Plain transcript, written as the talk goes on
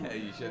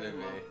You should have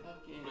made.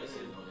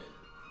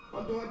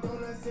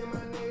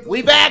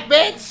 We back,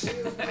 bitch.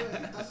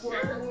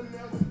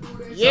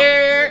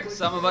 Yeah.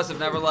 Some of us have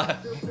never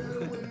left.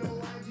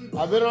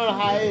 I've been on a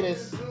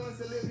hiatus.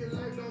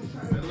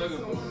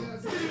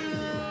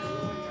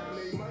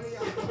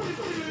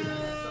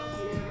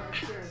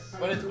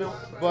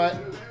 But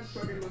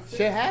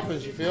shit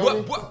happens, you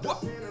feel me?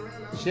 What?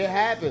 Shit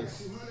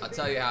happens. I'll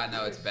tell you how I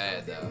know it's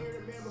bad, though.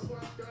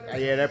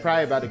 Yeah, they're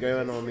probably about to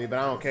go in on me, but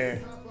I don't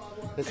care.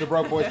 It's the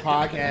Broke Boys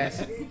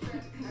podcast.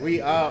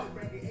 We up.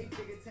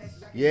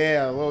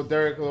 Yeah, Lil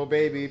Durk, Lil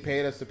Baby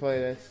paid us to play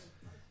this.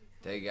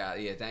 Thank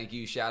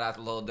you. Shout out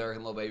to Lil Durk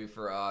and Lil Baby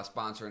for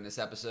sponsoring this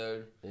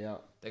episode. Yeah.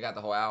 They got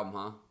the whole album,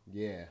 huh?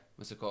 Yeah.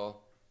 What's it called?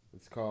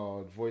 It's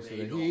called Voice of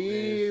the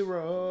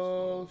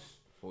Heroes.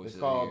 It's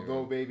called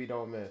Lil Baby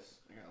Don't Miss.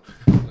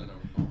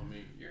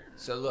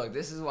 So look,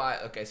 this is why.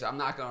 Okay, so I'm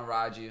not gonna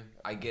ride you.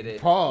 I get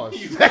it. Pause.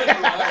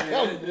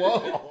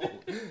 Whoa.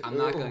 I'm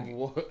not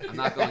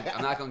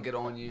gonna get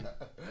on you.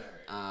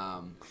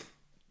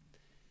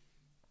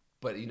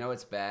 But you know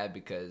it's bad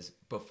because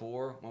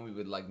before, when we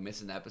would like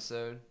miss an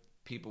episode,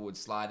 people would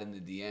slide in the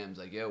DMs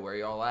like, "Yo, where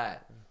y'all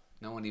at?"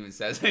 No one even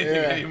says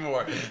anything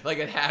anymore. Like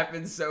it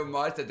happens so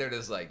much that they're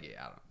just like,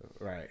 "Yeah, I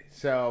don't know." Right.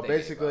 So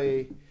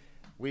basically,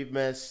 we've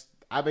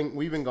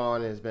been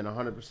gone. And it's been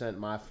 100%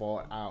 my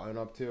fault. I'll own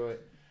up to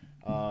it.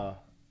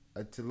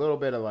 It's a little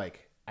bit of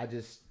like I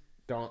just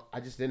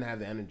didn't have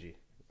the energy,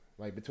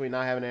 like between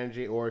not having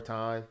energy or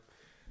time,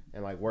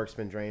 and like work's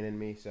been draining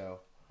me.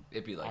 So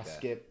it'd be like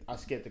I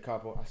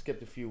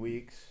skipped a few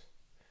weeks.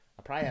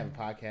 I probably have a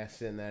podcast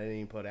sitting that I didn't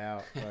even put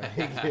out.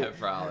 Like,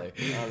 probably.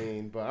 I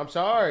mean, but I'm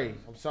sorry.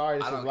 This is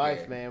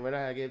life, care. Man. We're not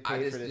gonna get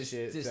paid for this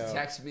shit. Just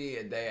text me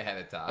a day ahead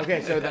of time.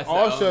 Okay, so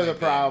the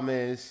problem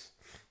is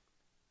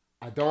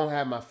I don't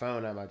have my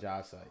phone at my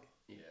job site.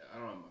 Yeah, I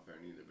don't have my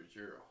phone either, but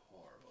you're a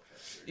horrible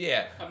tester.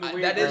 Yeah,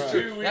 that is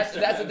true. That's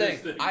the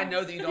thing. I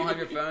know that you don't have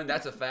your phone.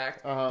 That's a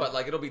fact. But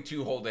like, it'll be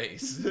 2 whole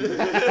days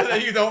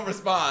that you don't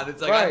respond.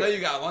 It's like I know you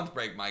got a lunch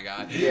break, my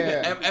guy.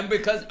 Yeah, and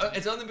because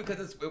it's only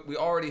because we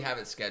already have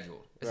it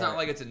scheduled. It's not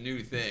like it's a new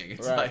thing.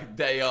 It's like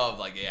day of,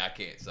 like I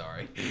can't.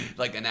 Sorry,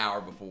 like an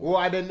hour before. Well,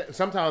 I didn't.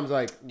 Sometimes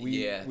like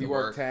we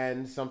work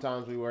 10.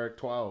 Sometimes we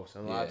work 12s,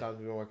 and a lot of times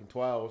we've been working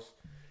 12s.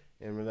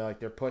 And we're like,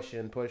 they're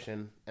pushing.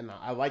 And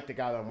I like the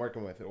guy that I'm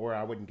working with, or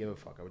I wouldn't give a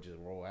fuck. I would just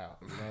roll out.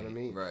 You know what I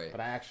mean? Right.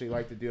 But I actually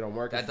like the dude I'm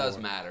working with. That does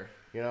matter.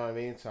 You know what I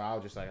mean? So I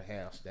was just like, hey,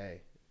 I'll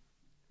stay.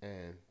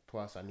 And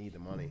plus, I need the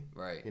money.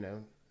 Right. You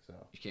know? So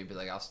you can't be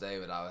like, I'll stay,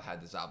 but I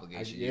had this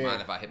obligation. You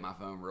mind if I hit my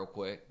phone real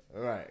quick?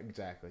 Right.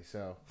 Exactly.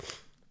 So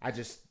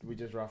we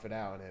just rough it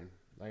out. And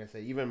like I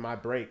said, even my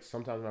breaks,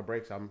 sometimes my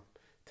breaks, I'm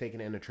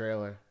taking it in the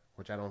trailer,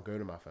 which I don't go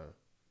to my phone.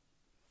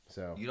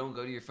 So you don't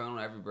go to your phone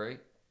on every break?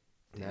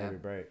 Not every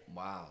break.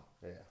 Wow.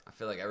 Yeah. I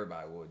feel like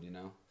everybody would, these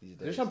days.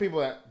 There's some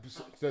people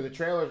so the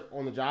trailer's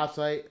on the job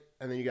site,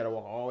 and then you got to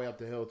walk all the way up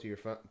the hill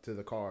to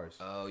the cars.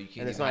 Oh, you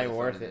can't. And it's not even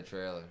worth it. The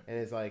trailer. And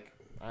it's like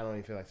I don't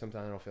even feel like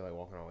sometimes I don't feel like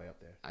walking all the way up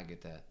there. I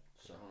get that.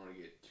 So I don't want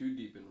to get too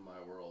deep into my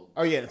world.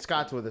 Oh yeah, and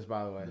Scott's with us,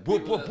 by the way. The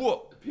people that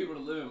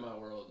live in my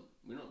world,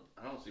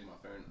 I don't see my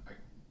phone. I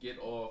get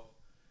off,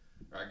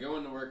 or I go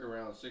into work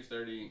around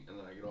 6:30, and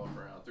then I get off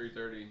around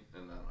 3:30,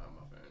 and then I don't have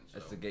my phone. So.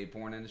 That's the gay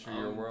porn industry,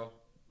 your world.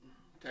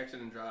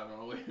 Texting and driving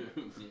all the way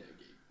home. Yeah,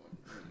 gay porn.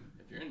 I mean,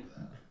 if you're into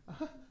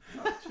that,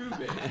 not too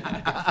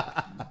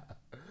bad.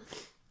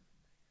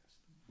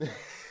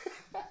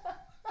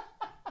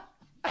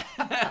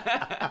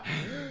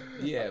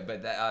 Yeah,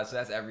 but so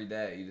that's every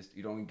day.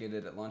 You don't get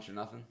it at lunch or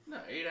nothing. No,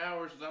 8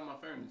 hours without my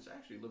phone. It's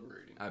actually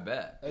liberating. I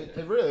bet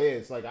it really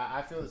is. Like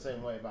I feel the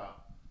same way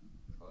about.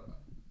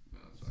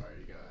 Sorry,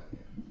 you got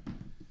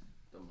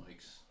the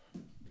mics.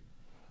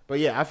 But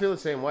yeah, I feel the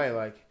same way.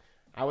 Like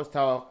I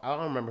don't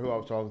remember who I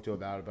was talking to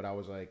about it, but I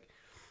was like,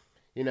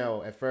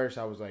 at first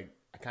I was like,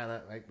 I kind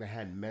of like I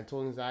had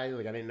mental anxiety.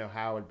 Like I didn't know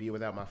how I would be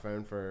without my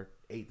phone for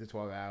 8 to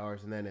 12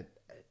 hours, and then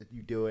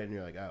you do it, and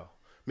you're like, oh.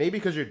 Maybe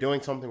because you're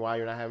doing something while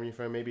you're not having your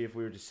phone. Maybe if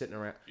we were just sitting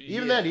around.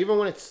 Even then, even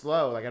when it's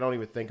slow, like I don't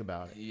even think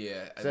about it.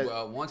 Yeah. So,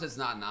 well, once it's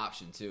not an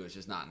option, too, it's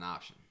just not an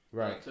option.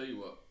 Right. I'll tell you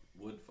what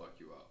would fuck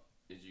you up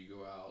is you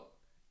go out,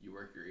 you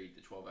work your 8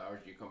 to 12 hours,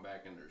 you come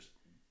back and there's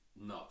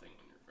nothing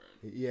on your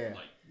phone. Yeah.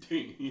 Like,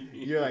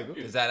 you're like,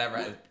 does that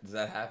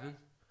happen?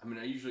 I mean,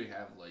 I usually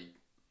have like.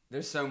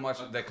 There's so much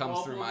that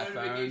comes through my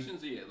phone.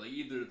 Yeah, like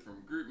either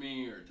from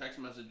GroupMe or text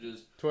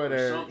messages,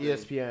 Twitter, or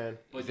ESPN.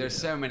 But there's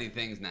so many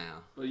things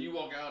now. But you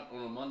walk out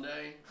on a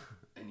Monday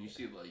and you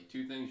see like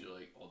 2 things. You're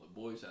like, "Oh, the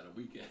boys had a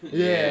weekend."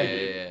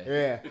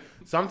 Yeah.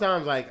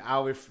 Sometimes like I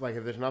would like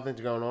if there's nothing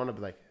going on, I'd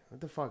be like,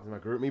 "What the fuck is my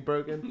GroupMe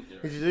broken?"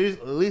 There's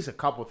at least a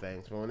couple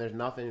things. But when there's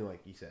nothing,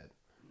 like you said,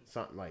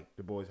 something like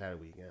the boys had a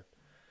weekend.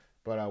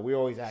 But we're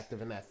always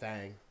active in that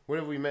thing. What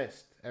have we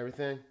missed?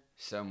 Everything.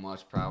 So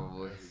much,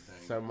 probably.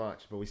 So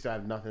much, but we still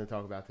have nothing to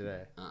talk about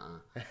today.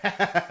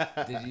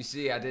 Did you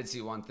see? I did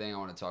see one thing I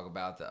want to talk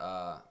about.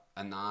 The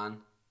Anon,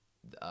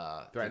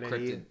 the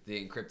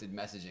encrypted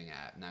messaging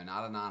app. No,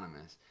 not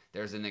Anonymous.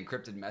 There's an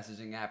encrypted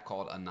messaging app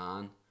called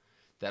Anon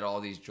that all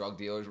these drug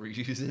dealers were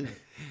using,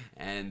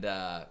 and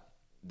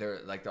they're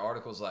like the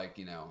article's like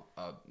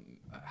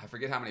I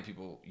forget how many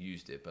people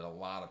used it, but a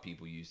lot of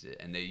people used it,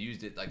 and they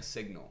used it like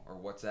Signal or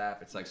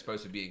WhatsApp. It's like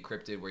supposed to be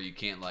encrypted where you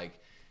can't like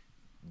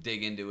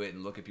dig into it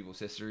and look at people's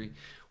history.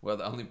 Well,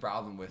 the only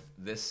problem with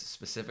this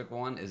specific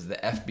one is the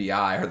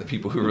FBI are the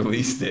people who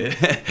released it.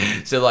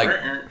 So like,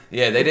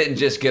 yeah, they didn't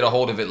just get a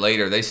hold of it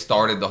later. They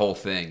started the whole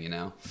thing,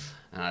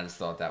 And I just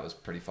thought that was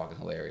pretty fucking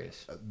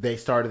hilarious. They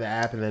started the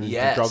app, and then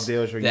Yes, the drug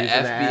dealers were using the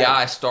app. The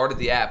FBI started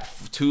the app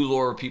to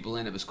lure people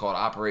in. It was called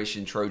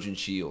Operation Trojan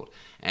Shield.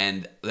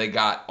 And they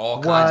got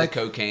all kinds of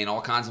cocaine,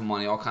 all kinds of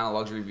money, all kinds of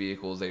luxury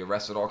vehicles. They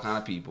arrested all kinds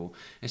of people.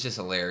 It's just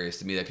hilarious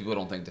to me that people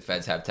don't think the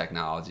feds have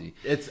technology.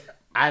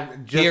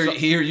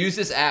 Here, use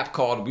this app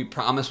called We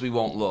Promise We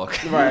Won't Look.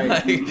 Right.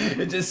 Like,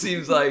 it just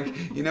seems like,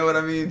 you know what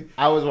I mean?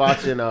 I was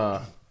watching,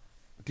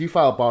 do you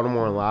follow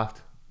Baltimore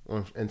Unlocked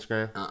on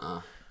Instagram?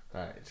 Uh-uh.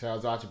 Alright, so I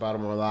was watching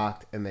Baltimore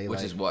Unlocked, and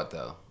Which is what,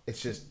 though?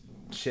 It's just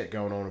shit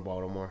going on in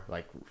Baltimore,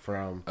 like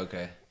from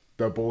Okay.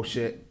 the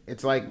bullshit.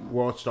 It's like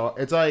World Star.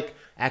 It's like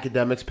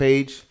Academics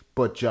page,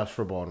 but just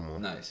for Baltimore.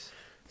 Nice.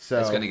 So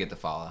It's going to get the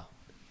follow.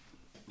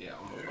 Yeah,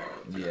 I'm gonna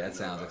follow. Yeah, that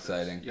sounds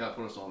exciting. You gotta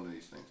put us on to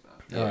these things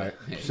now. All right.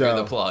 Yeah, So you're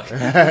the plug.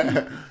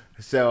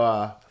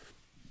 So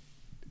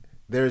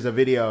there's a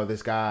video of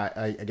this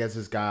guy. I guess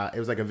this guy. It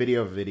was like a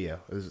video of a video.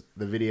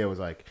 The video was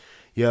like,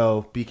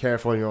 "Yo, be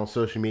careful on your own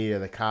social media.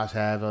 The cops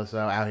have us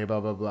out here. Blah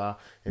blah blah."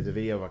 It's a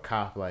video of a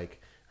cop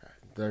like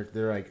they're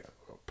like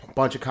a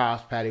bunch of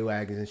cops, paddy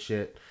wagons and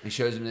shit. He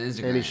shows him the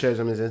Instagram. And he shows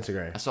him his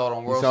Instagram. I saw it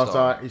on World You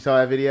Star. saw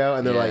that video,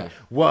 and they're Yeah. like,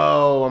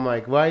 "Whoa!" I'm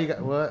like, "Why you got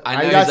what?" I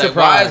Why know. you got He's like,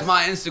 why surprised? is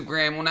my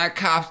Instagram on that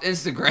cop's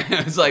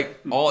Instagram? It's like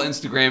all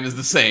Instagram is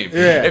the same.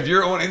 Yeah. If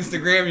you're on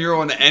Instagram, you're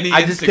on any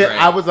I Instagram. just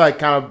I was like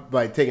kind of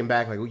like taken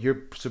back, like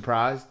you're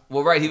surprised.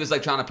 Well, right. He was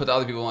like trying to put the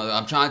other people on.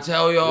 I'm trying to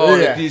tell y'all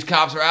Yeah. that these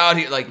cops are out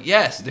here. Like,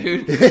 yes,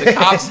 dude. The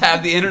cops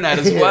have the internet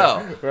as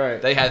well.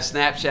 Right. They have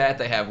Snapchat.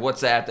 They have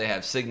WhatsApp. They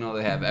have Signal.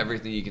 They have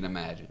everything you can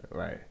imagine.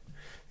 Right.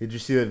 Did you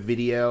see the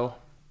video?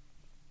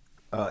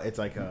 It's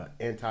like I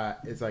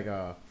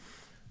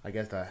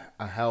guess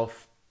a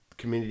health,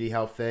 community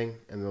health thing,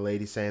 and the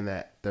lady saying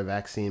that the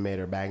vaccine made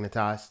her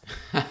magnetized.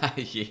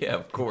 Yeah,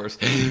 of course,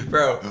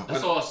 bro. I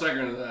saw a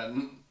second of that.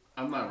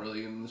 I'm not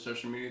really in the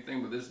social media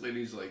thing, but this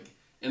lady's like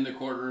in the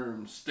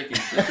courtroom sticking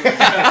shit to her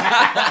chest.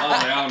 I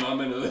was like, I don't know, I'm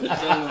into this.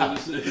 I don't know what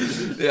this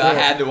is. Yeah, I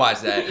had to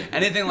watch that.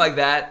 Anything like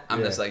that, I'm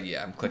Yeah. just like,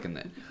 yeah, I'm clicking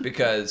that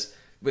because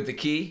with the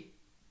key.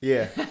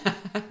 Yeah.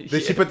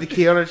 Did she put the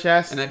key on her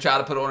chest? And then try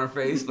to put it on her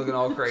face, looking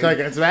all crazy. It's like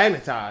it's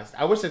magnetized.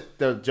 I wish that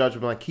the judge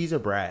would be like, keys are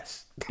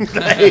brass. Like,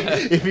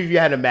 if you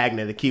had a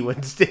magnet, the key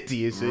wouldn't stick to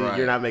you, so Right.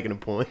 you're not making a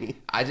point.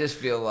 I just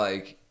feel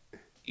like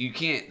you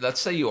can't. Let's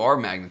say you are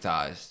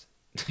magnetized.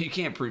 You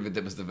can't prove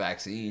it was the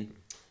vaccine.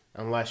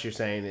 Unless you're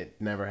saying it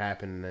never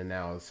happened and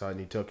now all of a sudden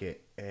you took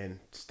it and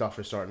stuff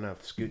is starting to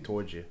scoot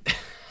towards you.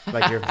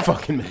 Like you're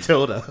fucking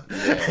Matilda.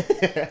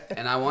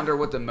 And I wonder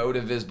what the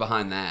motive is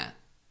behind that.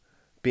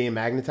 Being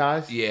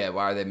magnetized Yeah,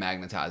 why are they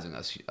magnetizing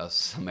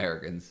us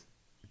Americans?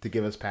 to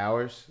give us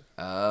powers.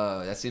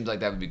 Oh, that seems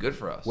like that would be good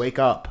for us. Wake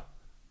up.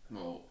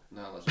 Well,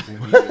 now let's They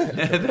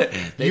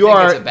You think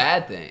are- it's a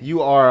bad thing.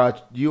 You are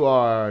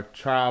a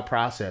trial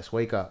process.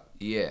 Wake up.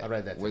 Yeah, I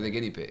read that we're today. the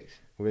guinea pigs.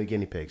 We're the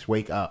guinea pigs.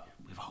 Wake up.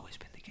 We've always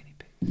been the guinea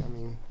pigs. I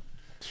mean,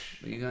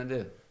 What are you gonna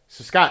do?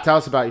 so Scott, tell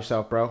us about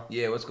yourself, bro.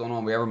 Yeah, what's going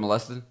on? We ever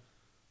molested?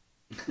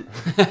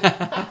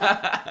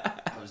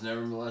 I was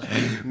never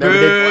molested.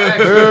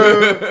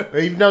 Never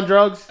did. You've done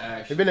drugs?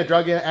 Actually, You've been a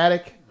drug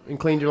addict and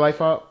cleaned your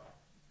life up?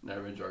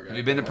 never been drug Have you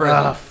addict. been to prison?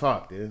 Ah,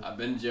 fuck, dude. I've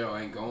been to jail.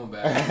 I ain't going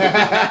back.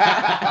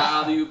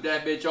 I'll leave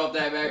that bitch off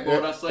that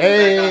backboard. I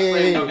slammed back. I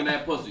slammed dunking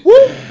that pussy.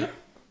 Woo!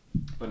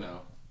 But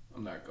no,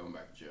 I'm not going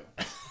back to jail.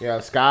 Yeah,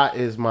 Scott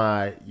is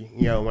my,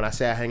 when I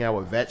say I hang out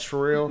with vets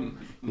for real,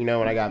 when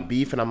I got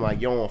beef and I'm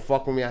like, you don't want to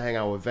fuck with me, I hang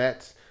out with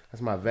vets.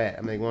 That's my vet.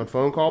 I make one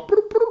phone call,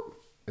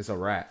 it's a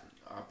wrap.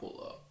 I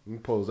pull up. He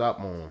pulls up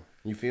on him.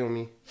 You feel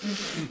me?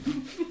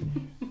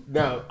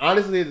 No,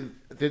 honestly,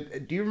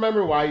 do you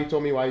remember why you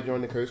told me why you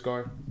joined the Coast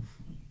Guard?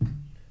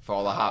 For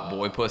all the hot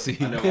boy pussy.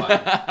 I know why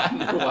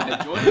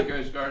I joined the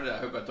Coast Guard. I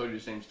hope I told you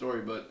the same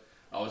story, but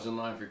I was in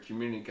line for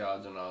community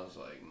college and I was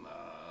like, nah.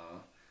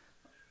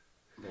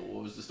 But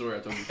what was the story I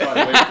told you?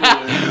 Probably way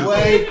cooler.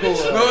 Way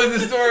cooler. What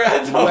was the story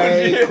I told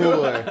Way you?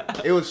 cooler.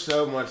 It was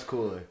so much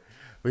cooler.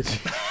 Which,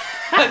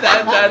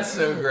 That's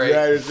so great.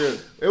 yeah, it's true.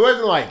 It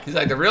wasn't like, He's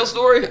like, the real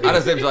story? I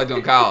just think like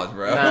doing college,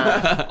 bro.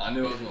 nah. I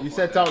knew I was going to You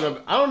said something.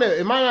 I don't know.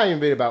 It might not even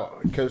be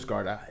about Coast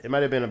Guard. It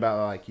might have been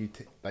about like you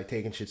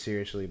taking shit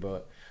seriously.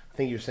 But I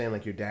think you're saying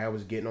like your dad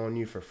was getting on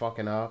you for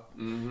fucking up,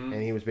 Mm-hmm.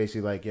 and he was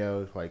basically like,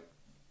 "Yo, like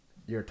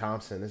you're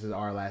Thompson. This is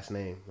our last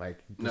name." Like,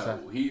 No, I know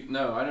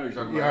what you're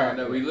talking Yeah, about.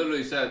 No, he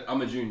literally said,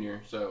 I'm a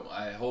junior, so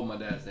I hold my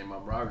dad's name.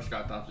 I'm Robert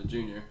Scott Thompson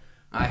Jr.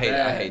 I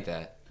hate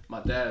that.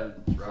 My dad,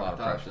 a lot Robert of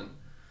pressure. Thompson.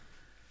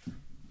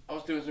 I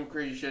was doing some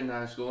crazy shit in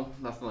high school.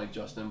 Nothing like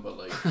Justin, but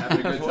like having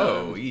a good time.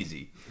 Whoa,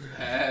 easy.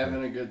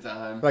 Having a good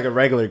time. like a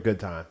regular good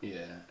time.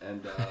 Yeah,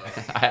 and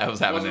I was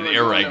having Wasn't an really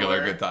going irregular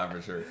nowhere. good time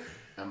for sure.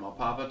 And my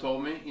papa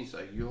told me, he's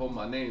like, you hold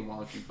my name, why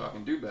don't you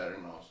fucking do better?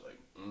 And I was like,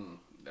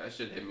 that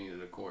shit hit me to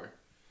the core.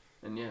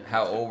 And yeah.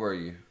 How old were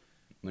you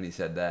when he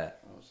said that?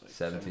 I was like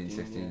 17,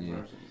 16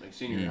 years. Like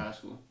senior in high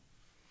school.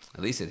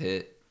 At least it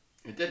hit.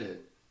 It did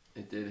hit.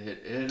 It did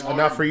hit. It hit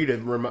Enough for you to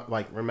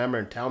remember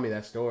and tell me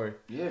that story.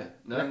 Yeah.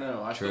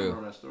 No. I still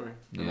remember that story.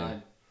 And Yeah.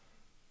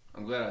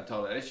 I'm glad I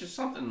told it. It's just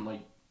something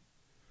like,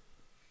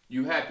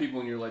 you have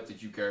people in your life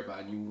that you care about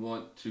and you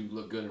want to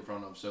look good in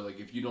front of. So, like,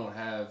 if you don't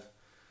have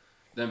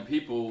them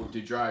people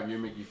to drive you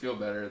and make you feel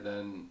better,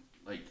 then,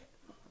 like,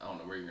 I don't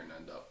know where you're going to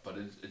end up. But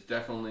it's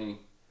definitely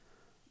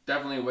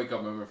a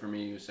wake-up moment for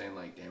me. He was saying,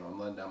 like, damn, I'm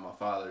letting down my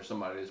father.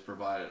 Somebody that's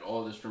provided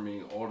all this for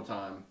me all the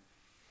time.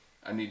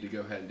 I need to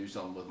go ahead and do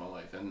something with my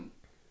life. And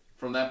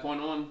from that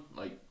point on,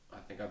 like, I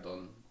think I've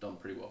done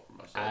pretty well for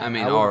myself. I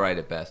mean, all right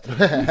at best.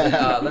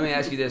 Let me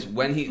ask you this: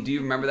 do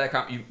you remember that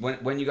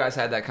when you guys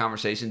had that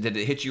conversation? Did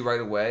it hit you right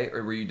away,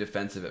 or were you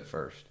defensive at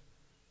first?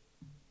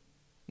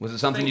 Was it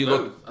something you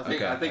looked?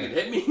 I think it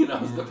hit me, and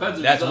I was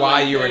defensive. That's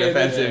why you were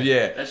defensive,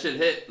 yeah. That shit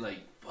hit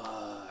like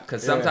fuck.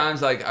 Because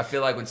sometimes, like, I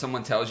feel like when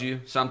someone tells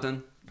you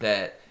something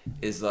that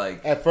is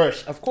like At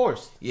first, of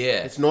course.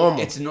 yeah, It's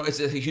normal. It's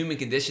a human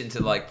condition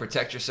to like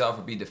protect yourself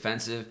or be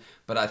defensive.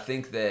 But I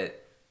think that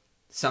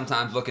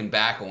sometimes looking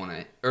back on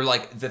it, or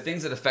like the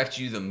things that affect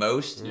you the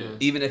most,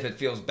 even if it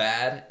feels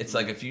bad, it's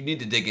like if you need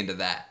to dig into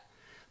that.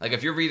 Like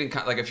if you're reading,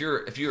 like if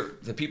you're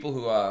the people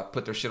who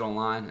put their shit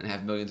online and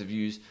have millions of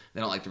views,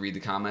 they don't like to read the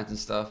comments and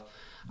stuff.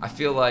 I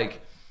feel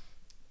like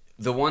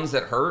the ones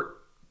that hurt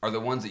are the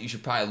ones that you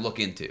should probably look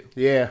into.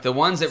 Yeah. The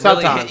ones that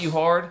Sometimes. really hit you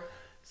hard.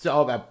 So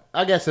all that,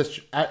 I guess that's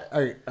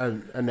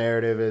a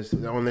narrative is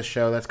on this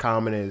show that's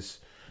common is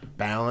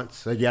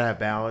balance. Like you gotta have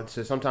balance.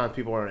 So sometimes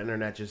people on the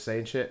internet just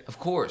saying shit. Of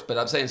course, but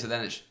I'm saying so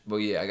then well,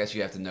 yeah, I guess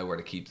you have to know where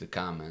to keep the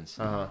comments.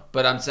 Uh-huh.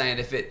 But I'm saying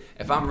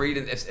if I'm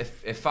reading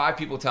if 5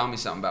 people tell me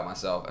something about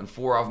myself and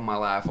 4 of them I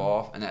laugh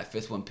off and that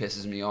 5th one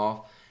pisses me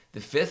off,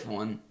 the 5th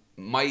one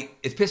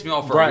it's pissed me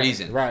off for a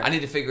reason. Right. I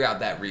need to figure out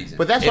that reason.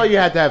 But that's why you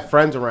have to have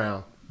friends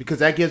around because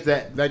that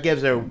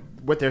gives their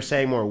what they're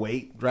saying more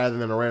weight rather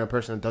than a random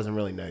person that doesn't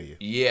really know you.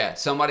 Yeah,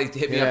 somebody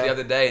hit me up the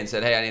other day and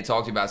said, "Hey, I need to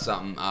talk to you about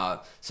something.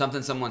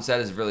 Something someone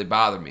said has really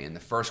bothered me." And the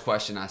first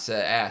question I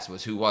asked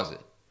was, "Who was it?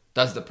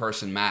 Does the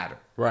person matter?"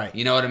 Right.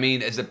 You know what I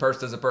mean? Does the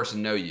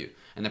person know you?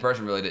 And the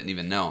person really didn't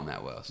even know him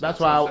that well. So That's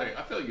why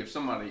I feel like if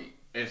somebody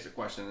asked a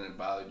question and it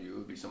bothered you, it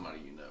would be somebody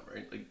you know,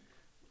 right? Like,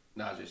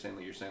 not just saying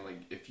like you're saying,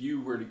 like if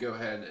you were to go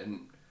ahead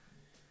and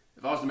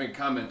if I was to make a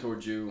comment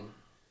towards you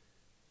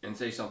and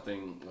say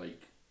something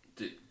like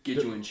to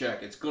get you in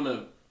check,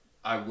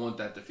 I want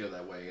that to feel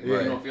that way. And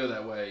if you don't feel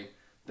that way,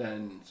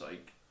 then it's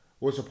like,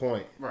 what's the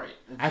point? Right.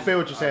 I feel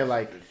what you're saying.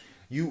 Like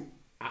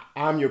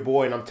I'm your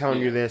boy and I'm telling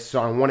you this, so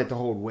I want it to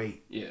hold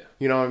weight. Yeah.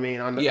 You know what I mean?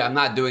 I'm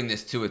not doing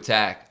this to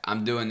attack.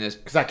 I'm doing this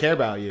because I care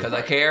about you. Because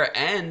I care,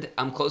 and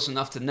I'm close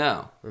enough to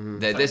know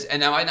that this.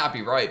 And I might not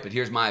be right, but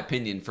here's my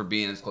opinion for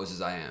being as close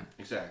as I am.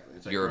 Exactly.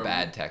 It's like, You're a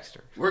bad texter.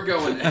 We're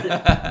going.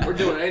 We're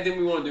doing anything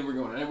we want to do. We're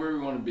going anywhere we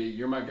want to be.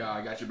 You're my guy.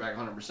 I got your back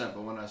 100%.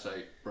 But when I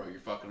say, bro,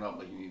 you're fucking up.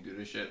 Like you need to do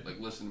this shit. Like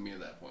listen to me at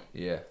that point.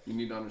 Yeah. You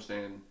need to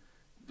understand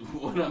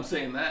when I'm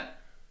saying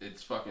that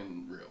it's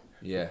fucking real.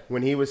 Yeah.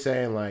 When he was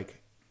saying like.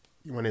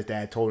 When his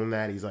dad told him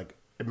that, he's like,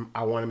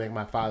 I want to make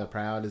my father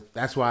proud.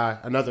 That's why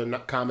another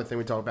common thing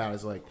we talk about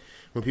is like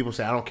when people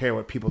say, I don't care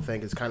what people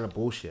think, it's kind of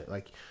bullshit.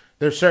 Like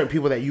there's certain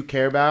people that you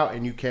care about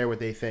and you care what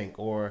they think,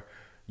 or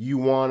you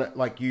want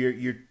like your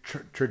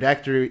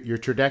trajectory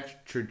nailed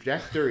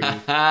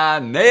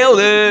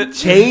it.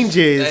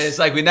 Changes. It's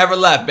like we never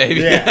left,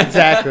 baby. Yeah,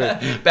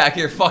 exactly. Back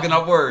here fucking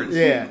up words.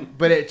 Yeah,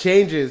 but it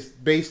changes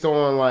based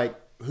on like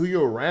who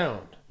you're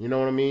around. You know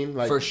what I mean?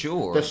 Like for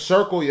sure. The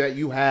circle that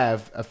you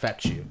have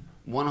affects you.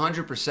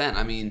 100%.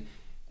 I mean,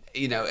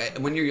 you know,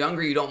 when you're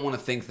younger, you don't want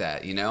to think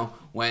that. You know,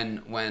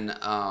 when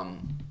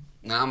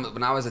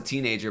I was a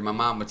teenager, my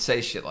mom would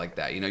say shit like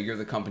that. You know, you're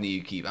the company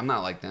you keep. I'm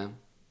not like them.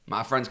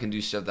 My friends can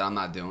do stuff that I'm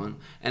not doing,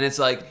 and it's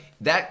like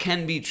that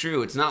can be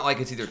true. It's not like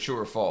it's either true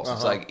or false.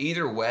 It's like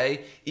either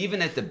way.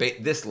 Even at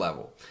this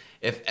level,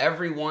 if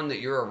everyone that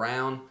you're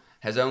around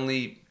has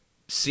only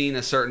seen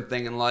a certain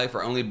thing in life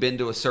or only been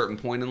to a certain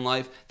point in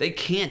life, they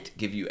can't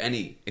give you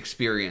any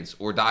experience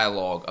or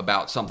dialogue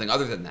about something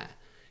other than that.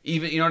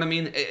 Even, you know what I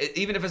mean?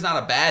 Even if it's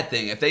not a bad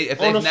thing, if they've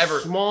never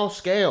small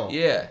scale,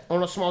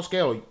 on a small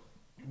scale,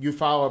 you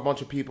follow a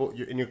bunch of people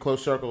in your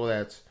close circle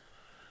that's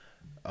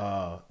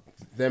them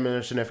and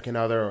their significant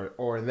other,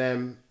 or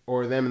them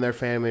and their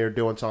family are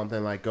doing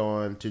something like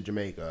going to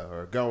Jamaica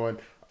or going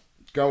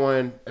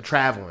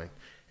traveling.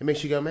 It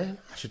makes you go, man,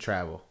 I should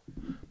travel.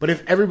 But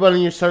if everybody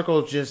in your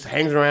circle just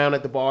hangs around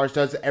at the bars,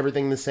 does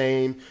everything the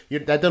same,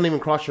 that doesn't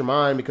even cross your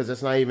mind because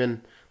it's not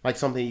even like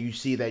something you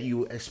see that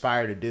you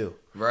aspire to do.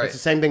 Right. It's the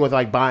same thing with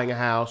like buying a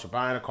house or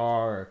buying a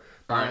car or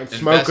buying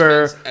investing.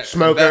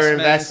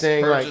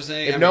 Like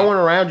if no one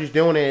around you's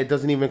doing it, it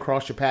doesn't even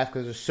cross your path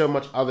because there's so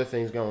much other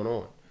things going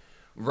on.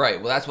 Right.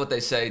 Well, that's what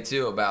they say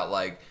too about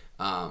like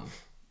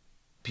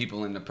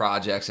people in the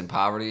projects and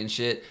poverty and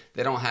shit,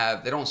 they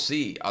don't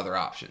see other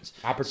options.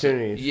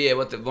 Opportunities. So, yeah,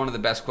 one of the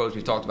best quotes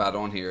we've talked about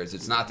on here is,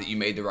 it's not that you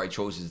made the right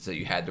choices, it's that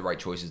you had the right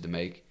choices to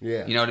make.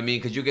 Yeah. You know what I mean?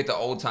 Because you get the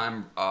old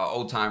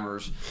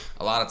timers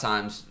a lot of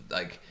times,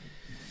 like,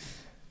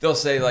 they'll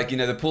say, like, you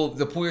know,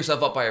 they'll pull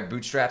yourself up by your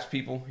bootstraps,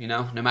 people, you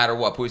know, no matter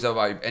what, pull yourself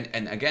up by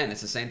and again,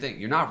 it's the same thing.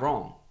 You're not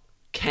wrong.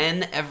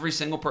 Can every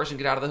single person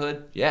get out of the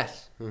hood?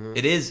 Yes. Mm-hmm.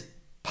 It is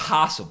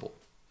possible.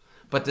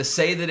 But to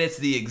say that it's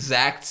the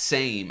exact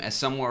same as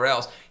somewhere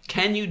else,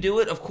 can you do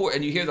it? Of course.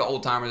 And you hear the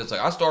old timers, it's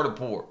like, I started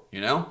poor,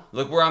 you know?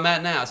 Look where I'm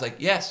at now. It's like,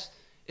 yes,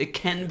 it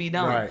can be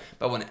done. Right.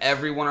 But when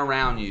everyone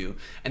around you,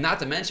 and not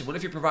to mention, what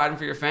if you're providing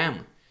for your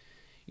family?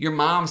 Your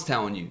mom's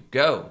telling you,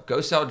 go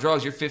sell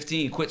drugs. You're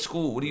 15, quit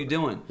school. What are you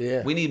doing?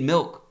 Yeah. We need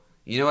milk.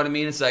 You know what I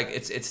mean? It's like,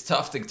 it's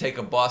tough to take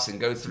a bus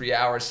and go 3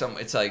 hours.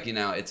 It's like, you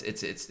know,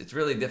 it's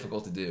really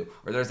difficult to do.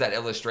 Or there's that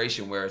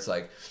illustration where it's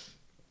like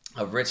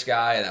a rich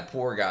guy and a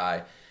poor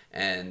guy,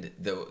 and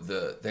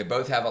they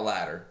both have a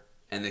ladder,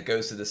 and it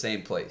goes to the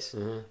same place.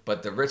 Mm-hmm.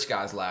 But the rich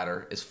guy's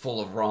ladder is full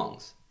of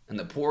rungs, and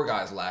the poor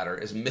guy's ladder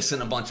is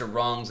missing a bunch of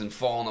rungs and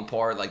falling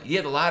apart. Like,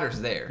 yeah, the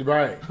ladder's there,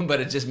 right? But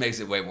it just makes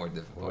it way more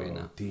difficult, you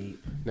know.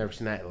 Deep. Never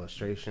seen that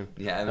illustration.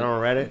 Yeah, I don't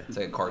read it. It's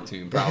like a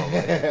cartoon, probably,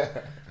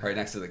 right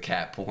next to the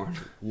cat porn.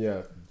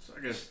 Yeah. So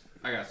I guess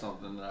I got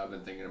something that I've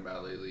been thinking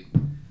about lately,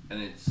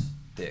 and it's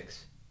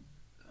dicks.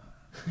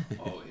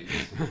 Always.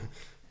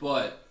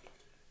 But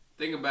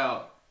think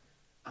about.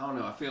 I don't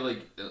know. I feel like,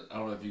 I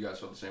don't know if you guys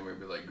felt the same way,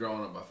 but like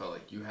growing up, I felt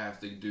like you have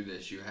to do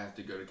this, you have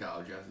to go to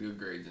college, you have to do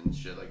grades and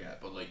shit like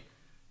that. But like,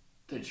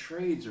 the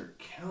trades are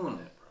killing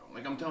it, bro.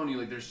 Like, I'm telling you,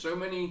 like, there's so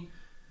many.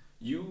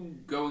 You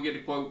go and get a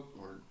quote,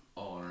 or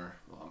honor.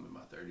 Well, I'm in my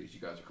 30s. You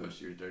guys are close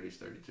to your 30s,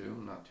 32.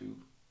 I'm not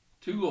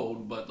too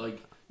old, but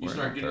like, you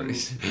start getting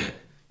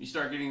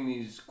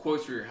these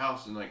quotes for your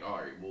house, and like, all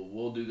right, well,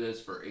 we'll do this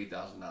for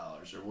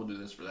 $8,000, or we'll do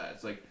this for that.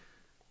 It's like,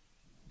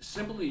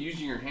 simply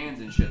using your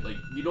hands and shit, like,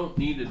 you don't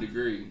need a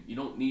degree. You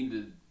don't need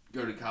to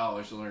go to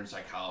college to learn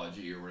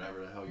psychology or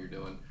whatever the hell you're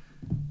doing.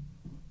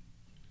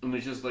 And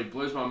it just, like,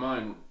 blows my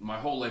mind. My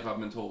whole life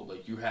I've been told,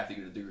 like, you have to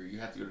get a degree. You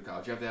have to go to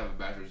college. You have to have a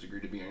bachelor's degree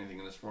to be anything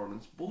in this world.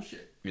 And it's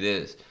bullshit. It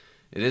is.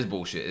 It is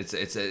bullshit.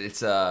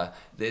 It's an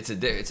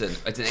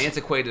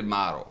antiquated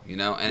model, you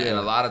know. And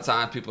a lot of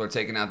times people are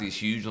taking out these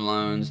huge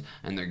loans,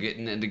 and they're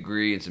getting a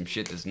degree and some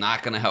shit that's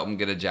not going to help them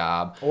get a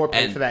job or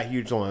pay for that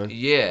huge loan.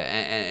 Yeah,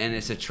 and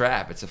it's a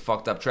trap. It's a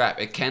fucked up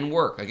trap. It can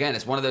work. Again,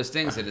 it's one of those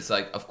things that it's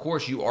like, of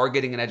course you are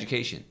getting an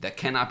education that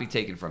cannot be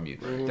taken from you.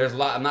 Mm-hmm. There's a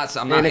lot. I'm not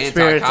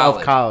anti-college.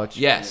 Of college.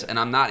 Yes, and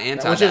I'm not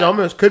anti. Which is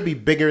almost could be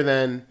bigger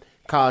than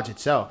college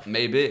itself.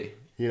 Maybe.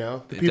 You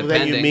know, the people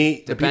that you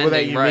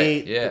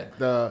meet,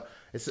 Yeah.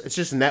 It's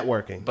just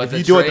networking. But if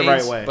you do it the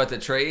right way. But the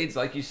trades,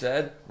 like you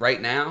said,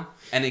 right now,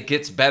 and it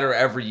gets better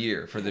every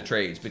year for the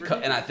trades.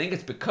 And I think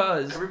it's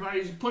because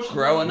everybody's pushing.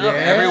 Growing up,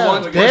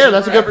 everyone's pushing. Damn,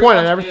 that's a good point.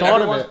 I never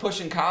thought of it. Everyone's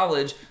pushing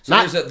college.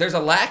 So there's a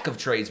lack of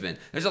tradesmen.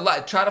 There's a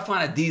lot. Try to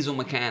find a diesel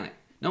mechanic.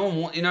 No one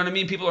wants, you know what I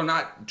mean? People are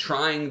not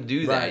trying to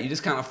do that. Right. You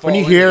just kind of fall when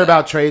you hear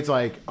about trades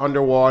like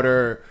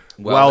underwater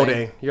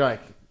welding, you're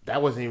like, that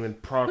wasn't even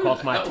brought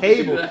across my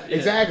table.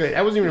 Exactly.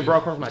 That wasn't even brought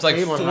across my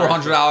table. It's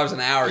like $400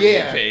 an hour you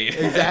get paid.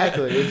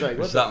 Exactly. It's like,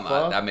 what something. the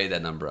fuck? I made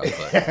that number up,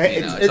 but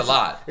it's a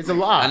lot. It's a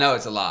lot. I know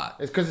it's a lot.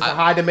 It's because it's a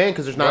high demand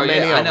because there's not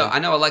many of them. I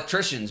know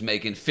electricians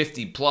making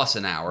 50 plus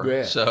an hour.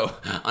 Yeah. So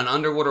an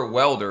underwater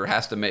welder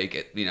has to make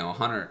it,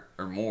 100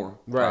 or more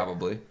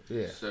probably.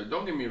 Yeah. So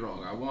don't get me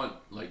wrong. I want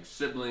like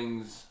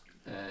siblings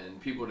and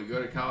people to go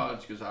to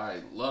college because I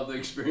love the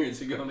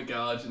experience of going to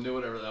college and do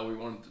whatever the hell we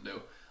wanted to do.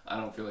 I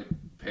don't feel like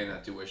paying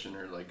that tuition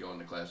or like going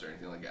to class or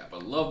anything like that.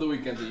 But love the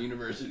weekends at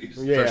universities.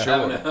 Yeah, for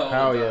sure.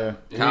 Hell yeah.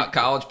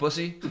 College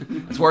pussy?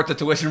 It's worth the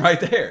tuition right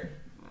there.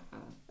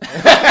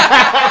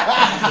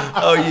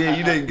 Oh yeah,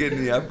 you didn't get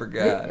any. I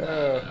forgot.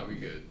 Now we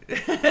good.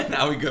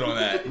 Now we good on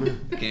that.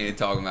 Can't even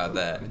talk about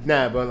that.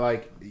 Nah, but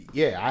like,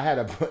 yeah,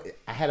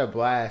 I had a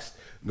blast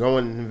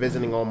going and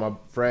visiting all my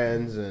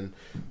friends and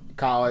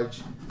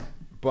college,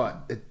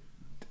 but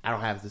I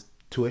don't have this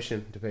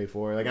tuition to pay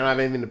for. Like, I don't have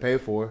anything to pay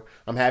for.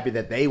 I'm happy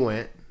that they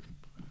went.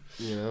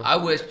 I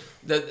wish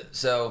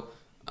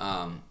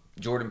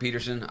Jordan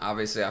Peterson,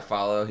 obviously I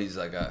follow. He's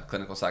like a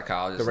clinical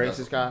psychologist. The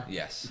racist guy?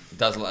 Yes.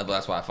 That's why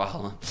I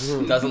follow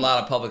him. Does a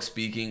lot of public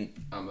speaking.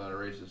 I'm not a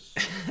racist.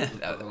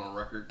 That on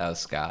record. That was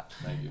Scott.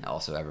 Thank you.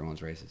 Also,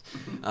 everyone's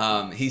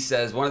racist. He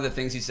says, one of the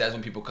things he says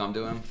when people come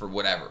to him for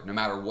whatever, no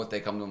matter what they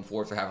come to him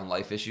for, if they're having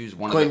life issues.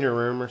 Clean your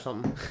room or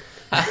something.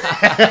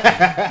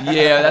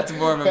 Yeah, that's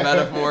more of a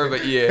metaphor,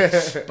 but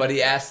yeah. But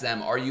he asks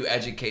them, are you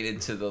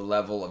educated to the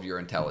level of your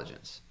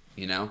intelligence?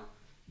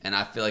 And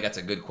I feel like that's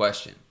a good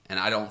question. And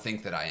I don't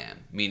think that I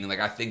am. Meaning, like,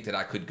 I think that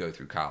I could go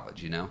through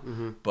college,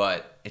 Mm-hmm.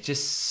 But it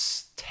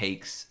just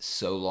takes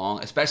so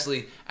long,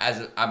 especially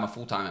as I'm a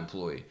full-time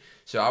employee.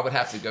 So I would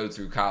have to go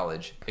through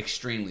college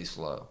extremely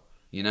slow,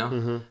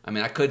 Mm-hmm. I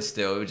mean, I could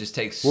still. It would just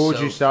take What would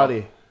you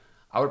study?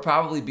 I would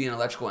probably be an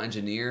electrical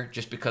engineer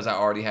just because I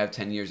already have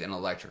 10 years in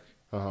electric.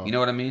 Uh-huh. You know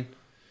what I mean?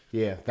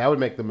 Yeah, that would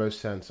make the most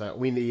sense.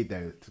 We need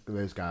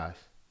those guys.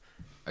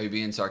 Are you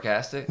being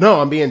sarcastic? No,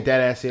 I'm being dead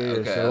ass serious.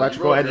 Okay. So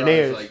electrical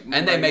engineers.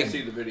 And they make-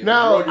 see the video.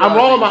 No, Roll your I'm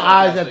rolling my like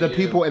eyes you're at the sarcastic,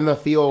 people in the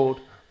field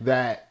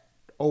that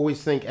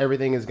always think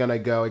everything is gonna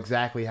go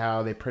exactly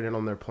how they print it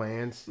on their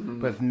plans,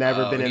 but have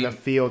never been in the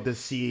field to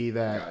see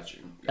that Got you.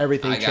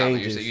 everything I got what you're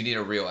changes. saying. You need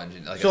a real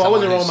engineer. Like So I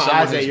wasn't rolling my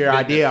eyes at your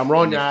idea. I'm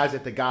rolling your eyes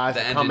at the guys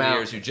the that come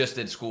engineers out. who just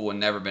did school and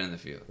never been in the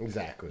field.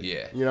 Exactly.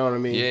 Yeah. You know what I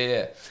mean?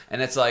 Yeah.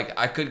 And it's like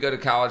I could go to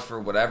college for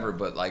whatever,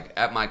 but like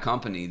at my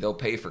company, they'll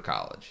pay for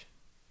college.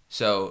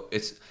 So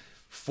it's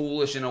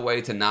foolish in a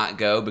way to not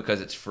go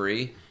because it's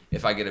free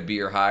if I get a B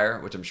or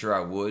higher, which I'm sure I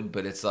would,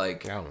 but it's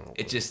like I don't know.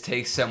 it just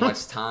takes so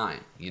much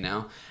time, you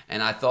know?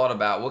 And I thought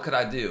about what could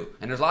I do?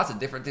 And there's lots of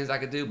different things I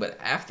could do, but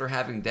after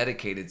having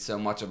dedicated so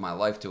much of my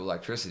life to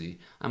electricity,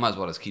 I might as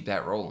well just keep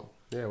that rolling.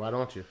 Yeah, why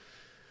don't you?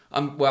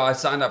 Well, I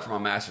signed up for my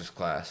master's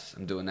class.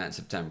 I'm doing that in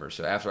September.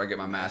 So after I get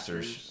my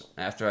master's,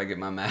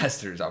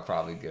 I'll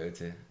probably go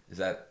to. Is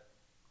that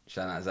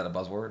a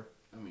buzzword?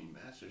 I mean,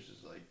 masters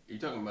is like. Are you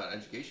talking about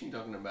education? You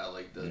talking about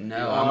like the?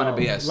 No, I'm gonna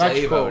be a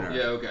slave electrical. owner.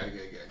 Yeah.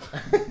 Okay.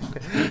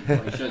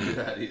 Well, you shouldn't do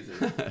that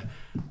either.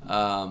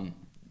 I'm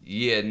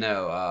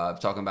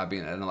talking about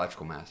being an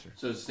electrical master.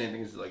 So it's the same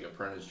thing as like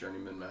apprentice,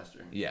 journeyman, master.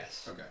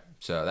 Yes. Okay.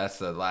 So that's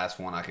the last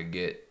one I could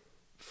get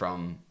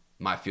from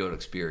my field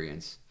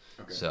experience.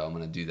 Okay. So I'm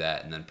gonna do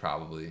that, and then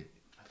probably.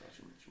 I thought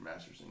you were your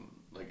master's in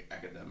like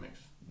academics.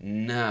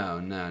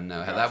 No.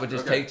 Gotcha. That would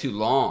just Okay. take too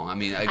long. I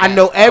mean, I again,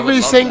 know would every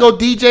love single that.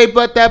 DJ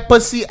but that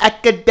pussy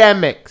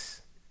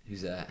academics.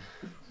 Who's that?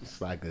 It's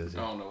like this. I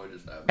don't know what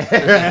just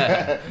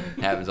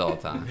happened. Happens all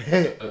the time.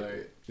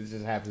 Alright. This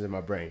just happens in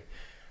my brain.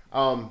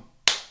 How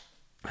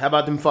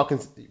about them fucking?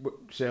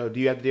 So, do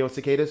you have to deal with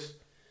cicadas?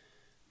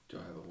 Do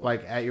I have a what?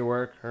 Like at your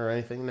work or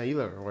anything? No, you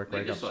live or work They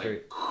right up just the like.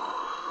 street.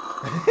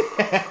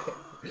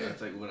 Yeah,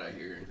 it's like what I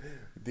hear.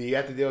 Do you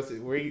have to deal with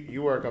where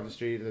you work up the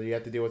street? Do you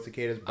have to deal with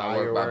cicadas by I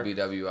your work work?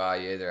 by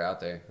BWI. Yeah, they're out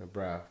there.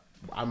 Bro,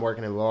 I'm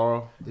working in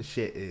Laurel. This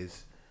shit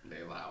is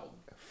They loud.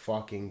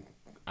 fucking.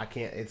 I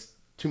can't. It's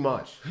too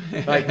much.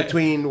 Like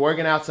between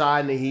working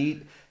outside in the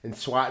heat and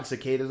swatting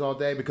cicadas all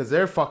day because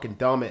they're fucking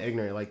dumb and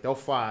ignorant. Like they'll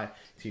fly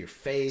to your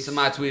face.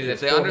 Somebody tweeted, your if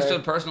they forehead.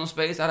 understood personal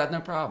space, I'd have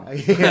no problem.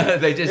 Yeah.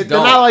 They just They're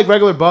don't. not like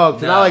regular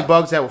bugs. They're No. not like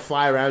bugs that will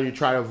fly around you,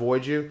 try to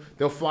avoid you.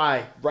 They'll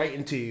fly right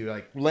into you,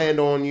 like land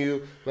on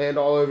you, land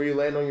all over you,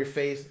 land on your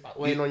face,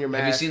 land on your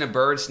mask. Have you seen a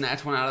bird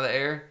snatch one out of the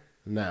air?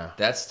 No.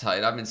 That's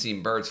tight. I've been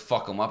seeing birds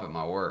fuck them up at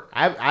my work.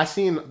 I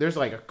seen there's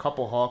like a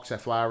couple hawks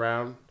that fly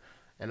around,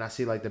 and I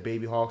see like the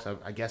baby hawks.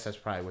 I guess that's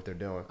probably what they're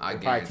doing. I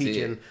They're probably guarantee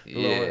teaching. it. The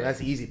little, Yeah.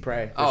 that's easy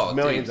prey. There's Oh,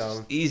 millions dude, of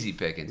them. easy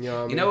picking. You know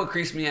what I You know mean? what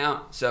creeps me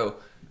out? So,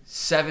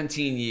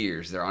 17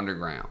 years they're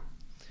underground.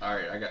 All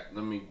right,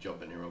 let me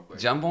jump in here real quick.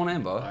 Jump on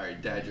in, bud. All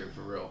right, dad joke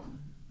for real.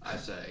 I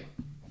say,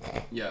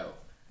 yo,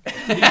 these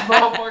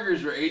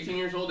motherfuckers were 18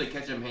 years old. They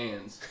catch them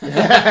hands. Bro,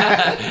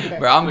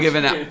 I'm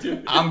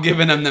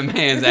giving them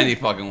hands any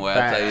fucking way.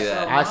 I'll tell you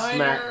that. I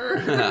smack.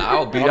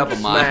 I'll beat up a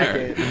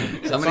minor.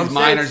 smacking. Some of Some these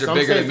minors states- are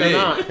bigger some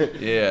than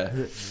states me. Yeah.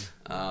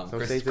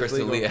 states it's Chris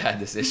legal. D'Elia had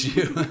this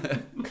issue.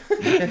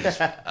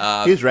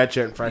 He was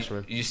redshirt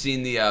freshman. You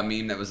seen the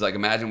meme that was like,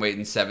 imagine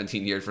waiting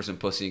 17 years for some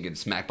pussy and getting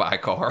smacked by a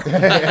car.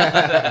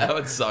 That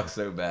would suck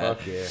so bad.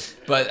 Fuck yeah.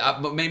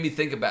 But what made me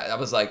think about it, I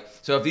was like,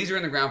 so if these are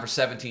in the ground for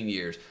 17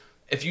 years,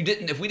 if we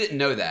didn't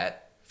know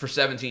that for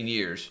 17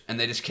 years and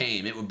they just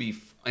came, it would be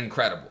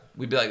incredible.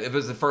 We'd be like, if it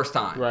was the first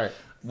time. Right.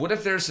 What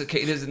if there's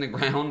cicadas in the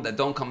ground that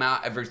don't come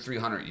out every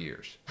 300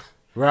 years?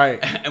 Right.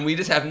 And we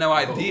just have no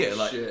idea.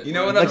 Like, shit. you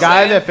know what The I'm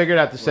guy saying? that figured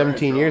out the We're in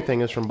 17-year trouble.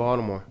 thing is from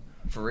Baltimore.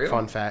 For real?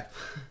 Fun fact.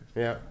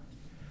 Yeah.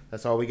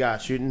 That's all we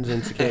got. Shootings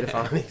and cicada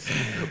colonies.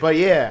 But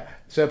yeah.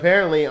 So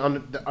apparently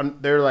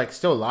they're like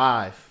still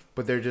alive,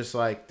 but they're just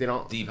like they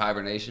don't. Deep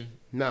hibernation?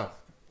 No.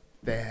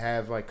 They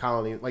have like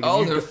colonies. Like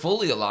Oh, if you- they're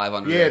fully alive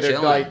under yeah. there, They're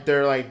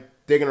chilling.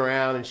 like digging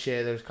around and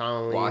shit. There's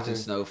colonies. Watching and-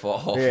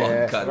 snowfall,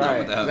 Yeah, fucking cutting up right.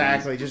 with them.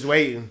 Exactly. Just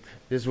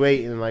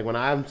waiting. Like when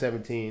I'm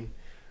 17,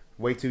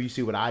 wait till you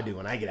see what I do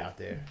when I get out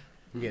there.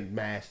 I'm getting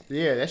masked.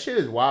 Yeah, that shit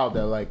is wild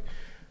though. Like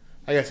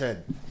I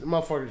said, the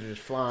motherfuckers are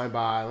just flying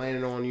by,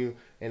 landing on you,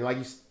 and like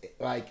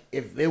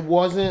if it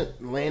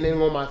wasn't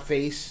landing on my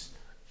face,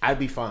 I'd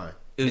be fine.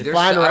 Dude, They're they're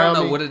flying I don't around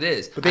know me, what it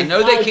is. but I they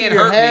know fly they through can't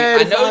your hurt head,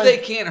 me. I know fly- they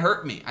can't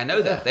hurt me. I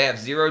know that. They have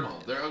zero. Oh,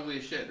 they're ugly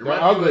as shit. They're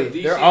Reminds me of a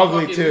ugly. They're DC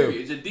ugly, fucking too. Movie.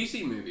 It's a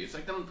DC movie. It's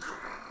like them.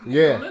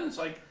 Yeah. Coming in, it's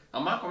like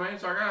I'm Aquaman.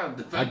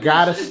 So I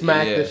gotta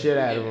smack Yeah. the shit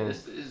out of Yeah, them.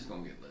 this is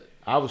gonna get lit.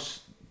 I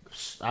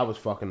was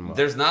fucking them up.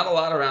 There's not a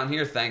lot around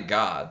here, thank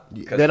God.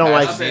 Because They don't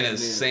like-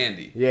 Pasadena's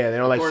sandy. Yeah, they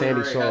don't like According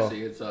sandy to Ray soil.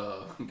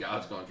 Hesse, it's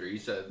God's country. He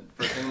said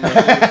first thing we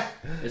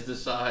do is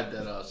decide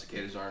that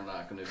cicadas are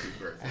not going to be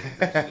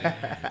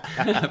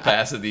birthing.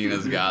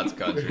 Pasadena's God's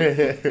country.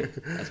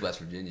 That's West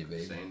Virginia,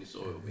 baby. Sandy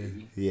soil,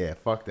 baby. Yeah,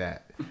 fuck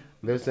that.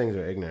 Those things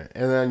are ignorant.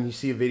 And then you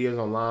see videos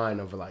online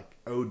of like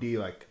OD,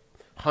 like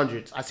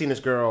hundreds. I seen this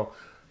girl.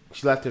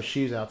 She left her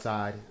shoes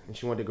outside and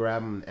she wanted to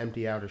grab them and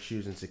empty out her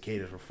shoes, and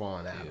cicadas were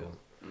falling out of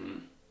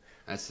them.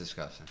 That's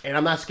disgusting. And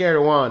I'm not scared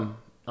of one.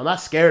 I'm not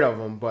scared of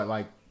them, but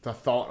like the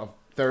thought of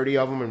 30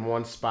 of them in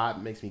one spot,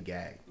 it makes me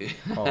gag.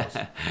 Pause.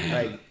 Like,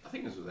 I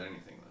think it's with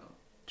anything though.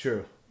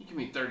 true. You give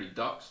me 30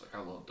 ducks, like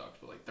I love ducks,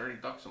 but like 30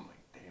 ducks, I'm like,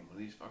 damn, what are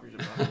these fuckers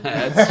about?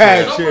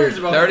 That's true. Some birds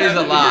about 30 is a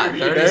that. lot.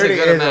 30 is a 30 good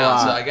is a amount.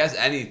 lot. So I guess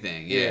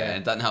anything. Yeah. Yeah. And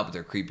it doesn't help if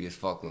they're creepy as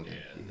fuck looking.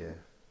 Yeah,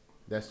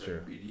 that's true.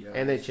 BDIs.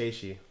 And they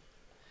chase you.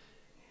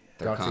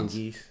 They're Ducks and cunts.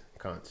 geese.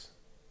 Cunts.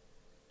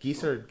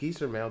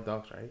 Geese are male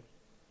ducks, right?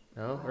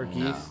 No? Or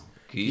geese? No.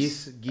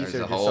 Geese Geese is are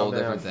a just whole something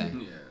different else.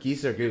 thing. Yeah.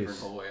 Geese are Different goose.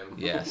 whole animal.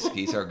 Yes,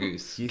 geese are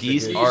goose. Geese are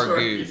Geese goose. are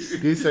Geese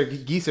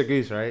goose. Geese are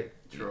goose, right?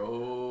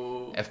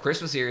 Tro. If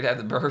Chris was here, he'd have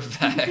the bird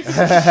facts.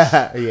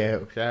 Yeah,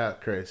 shout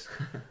out Chris.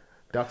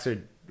 Ducks are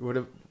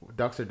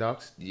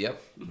ducks?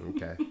 Yep.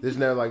 Okay. There's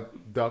no like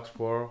ducks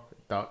plural.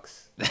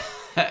 Ducks.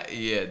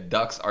 Yeah,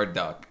 ducks are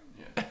duck.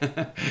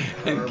 Yeah.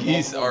 And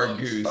geese are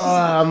Multiple goose. ducks.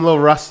 I'm a little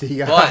rusty,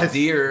 guys. But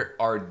deer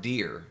are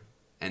deer.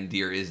 And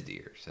deer is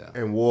deer. So.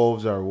 And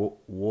wolves are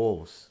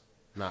wolves,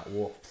 not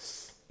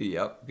wolves.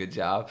 Yep. Good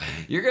job.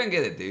 You're going to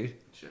get it, dude.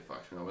 Shit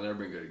fucks me up. I've never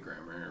been good at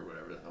grammar or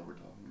whatever the hell we're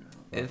talking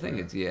about. I think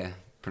it's, yeah,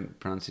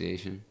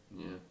 pronunciation.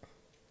 Yeah.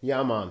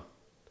 Yeah, man.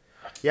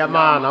 Yeah, I'm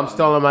man.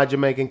 still on my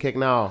Jamaican kick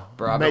now.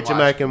 Bro, I've Made been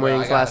Jamaican watching- bro,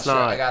 wings I got last a show-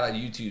 I night. got a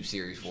YouTube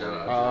series for Shout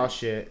you. out. Oh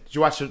shit! Did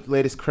you watch the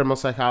latest Criminal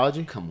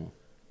Psychology? Come on.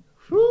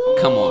 Woo.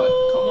 Come on.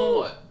 Come on,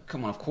 what?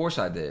 Come on, of course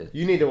I did.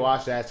 You need to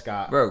watch that,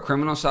 Scott. Bro,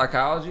 criminal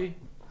psychology?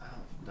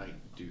 Like,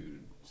 dude,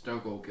 Stone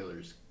Cold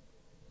Killers.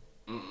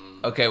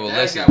 Mm-mm. Okay, well, That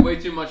listen. got way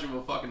too much of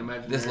a fucking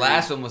imaginary. This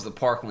last one was the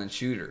Parkland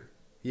shooter.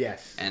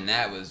 Yes. And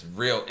that was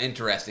real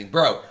interesting.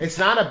 Bro, It's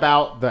not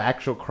about the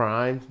actual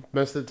crime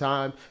most of the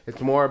time. It's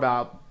more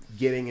about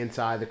getting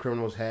inside the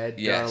criminal's head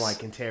during Yes.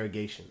 like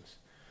interrogations.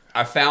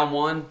 I found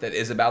one that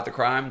is about the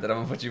crime that I'm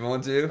going to put you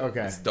on to.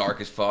 Okay. It's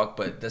dark as fuck,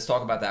 but let's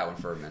talk about that one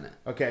for a minute.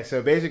 Okay,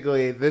 so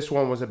basically this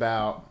one was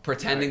about.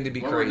 Pretending to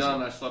be when crazy. we're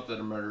done, I slept at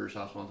a murderer's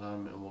house one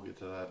time, and we'll get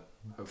to that.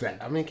 Hopefully.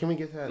 I mean, can we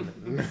get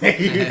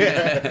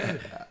that?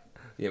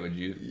 Yeah, would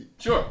you?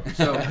 Sure.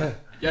 So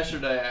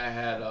yesterday I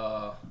had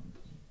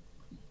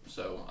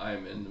so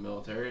I'm in the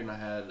military and I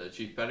had a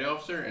chief petty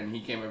officer and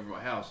he came over to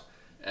my house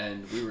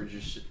and we were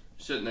just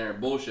sitting there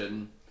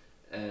bullshitting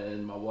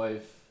and my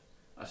wife,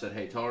 I said,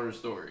 hey, tell her the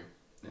story,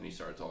 and he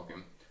started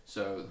talking.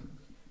 So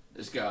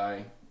this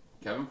guy,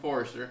 Kevin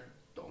Forrester,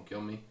 don't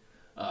kill me.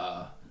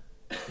 Damn.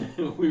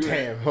 we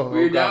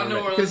were down in New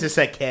Could have Orleans. just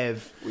said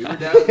Kev. We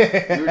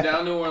were down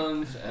in New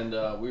Orleans and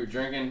we were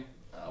drinking.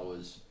 I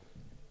was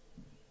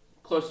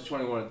close to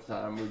 21 at the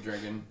time. We were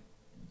drinking.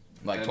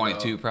 Like And,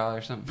 22 probably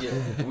or something?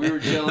 Yeah, we were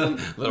chilling.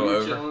 Little we were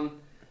over. chilling,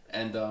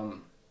 and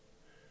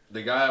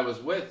the guy I was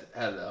with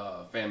had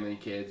a family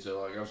and kids,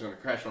 so like I was gonna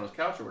crash on his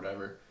couch or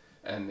whatever.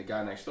 And the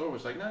guy next door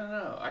was like,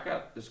 no, I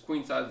got this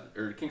queen size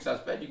or king size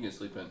bed you can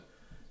sleep in.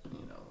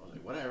 You know, I was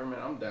like, whatever, man,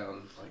 I'm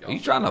down. Like, Are you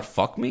trying to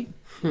fuck me?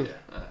 Yeah,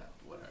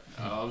 whatever.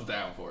 I was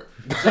down for it.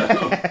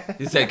 So,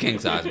 You said king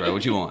size, bro.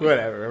 What you want?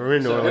 Whatever. We're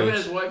in New so him and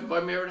Orleans. his wife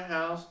invited me over to the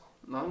house.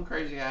 Nothing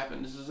crazy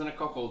happened. This isn't a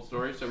cuckold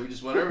story, so we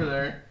just went over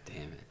there.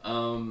 Damn it.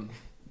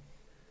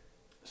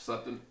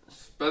 Spent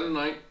the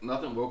night,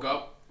 nothing, woke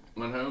up,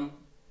 went home,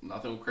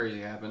 nothing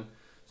crazy happened.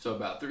 So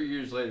about 3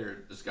 years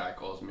later, this guy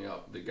calls me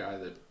up, the guy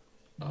that,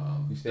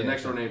 the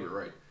next door neighbor,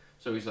 right?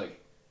 So he's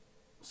like,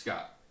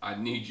 Scott, I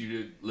need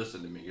you to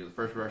listen to me. You're the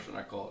first person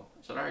I called.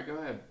 I said, all right, go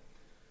ahead.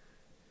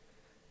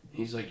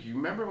 He's like, you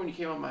remember when you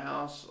came up to my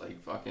house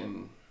like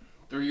fucking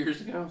 3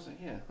 years ago? I was like,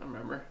 yeah, I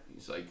remember.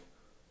 He's like,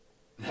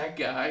 that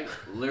guy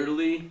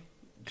literally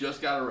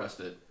just got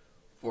arrested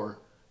for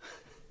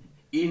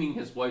eating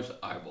his wife's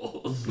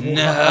eyeballs.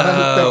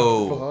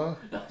 No.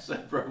 Fuck? I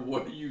said, bro,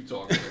 what are you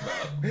talking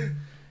about?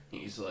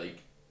 He's like,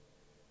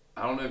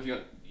 I don't know if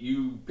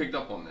you picked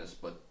up on this,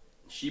 but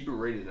she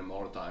berated him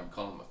all the time,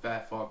 calling him a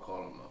fat fuck,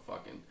 calling him a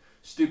fucking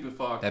stupid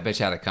fuck. That bitch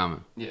had it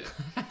coming. Yeah.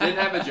 Didn't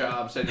have a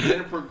job, said he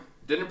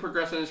didn't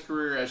progress in his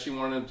career as she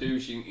wanted him to.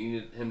 She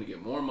needed him to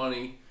get more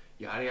money,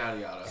 yada, yada,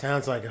 yada.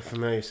 Sounds like a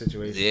familiar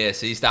situation. Yeah,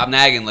 see, stop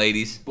nagging,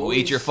 ladies. We'll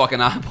eat your fucking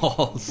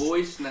eyeballs.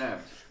 Boy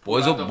snapped.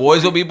 Boys Pulled will, out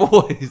boys the will be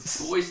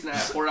boys. Boy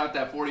snapped, poured out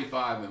that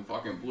 45 and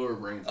fucking blew her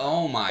brains out.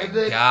 Oh my And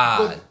then-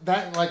 god. but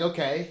that, like,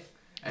 okay.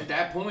 At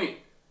that point,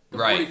 the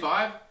Right.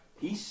 45,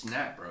 he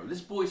snapped, bro.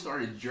 This boy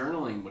started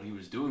journaling what he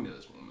was doing to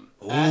this woman.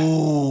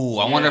 Ooh,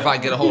 I wonder if I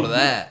can get a hold of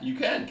that. You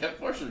can. Kevin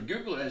Forrester,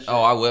 Google that shit.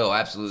 Oh, I will,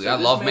 absolutely. So I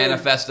this love man-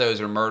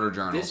 manifestos or murder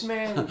journals. This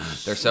man, They're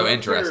so smoked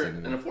interesting her, to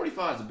me. And a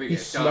 45 is a big He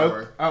ass smoked.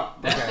 caliber. Oh,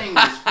 That okay. thing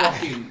was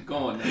fucking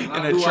going. Not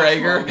And a who I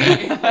Traeger. smoked. We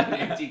ain't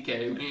playing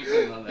MTK. We ain't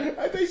playing on that.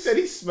 I think he said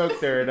he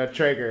smoked her in a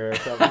trigger or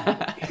something.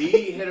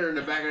 He hit her in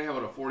the back of the head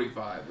with a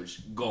 45,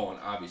 which gone,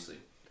 obviously.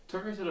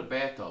 Took her to the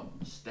bathtub,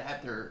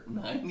 stabbed her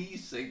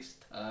 96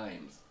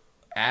 times.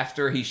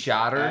 After he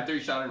shot her? After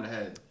he shot her in the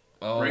head.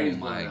 Oh brains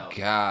my blown out.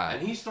 god.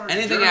 And he starts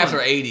Anything journaling. after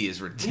 80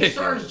 is ridiculous. He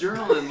starts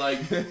journaling like,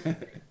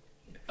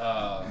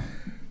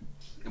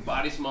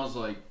 body smells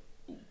like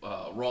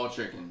raw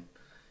chicken.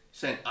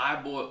 Saying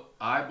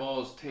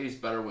eyeballs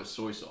taste better with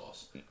soy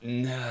sauce.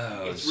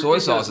 No. It's Soy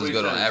ridiculous sauce what is he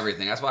good on says.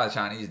 everything. That's why the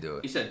Chinese do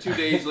He it. said 2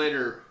 days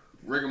later,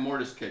 rigor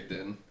mortis kicked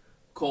in.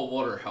 Cold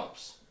water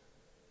helps.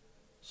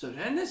 So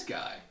then this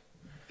guy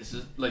This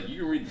is like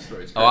you can read the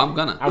story. It's Oh, I'm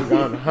crazy. gonna. I'm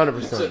gone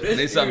 100%. So I this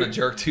need something to dude-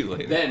 jerk to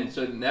later. Then,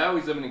 so now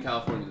he's living in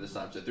California this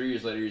time. So 3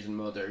 years later, he's in the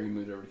military. He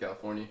moved over to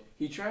California.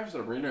 He travels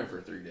to Reno for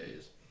 3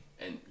 days,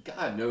 and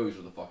God knows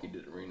what the fuck he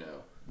did at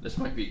Reno. This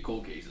might be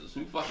cold cases.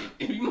 Who fucking?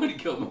 He might have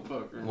killed my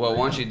fucker. Well,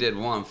 once you did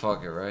one,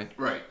 fuck it, right?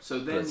 Right. So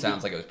But then it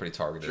sounds like it was pretty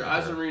targeted.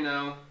 drives to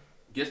Reno,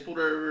 gets pulled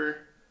over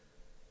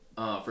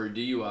for a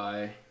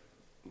DUI,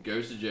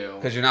 goes to jail.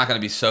 Because you're not going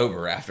to be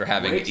sober after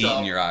having Wakes eaten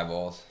up. your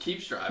eyeballs.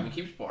 Keeps driving,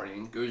 keeps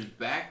partying, goes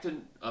back to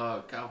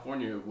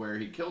California where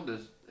he killed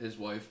his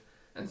wife,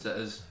 and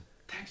says,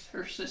 texts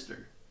her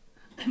sister,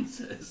 and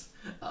says,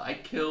 I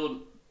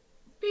killed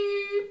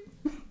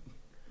beep.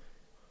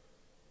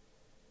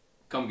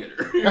 Come get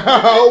her.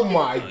 Oh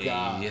my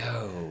god.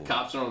 Yo.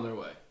 Cops are on their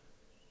way.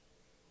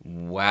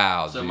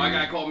 Wow, So dude. my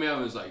guy called me up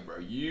and was like, bro,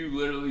 you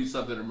literally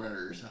slept at a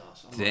murderer's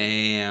house. I'm like,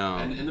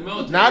 Damn. and in the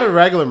military. Not a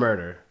regular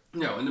murder.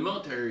 No, in the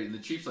military, the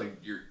chief's like,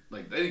 you're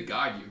like, they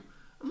guide you.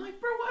 I'm like,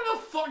 bro, why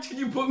the fuck did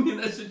you put me in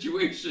that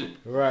situation?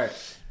 Right.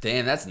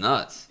 Damn, that's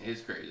nuts.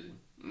 It's crazy.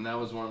 And that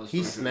was one of the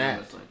He stories we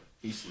snapped. listened.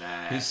 He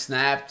snapped. He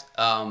snapped.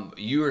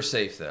 You were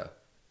safe, though.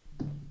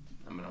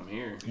 I mean, I'm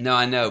here. No,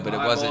 I know, but it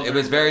My wasn't. eyeballs It are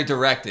was in very there.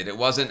 directed. It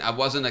wasn't. I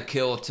wasn't a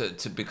kill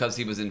to because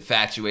he was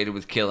infatuated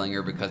with killing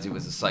or because he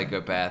was a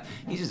psychopath.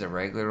 He's just a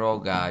regular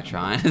old guy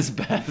trying his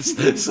best.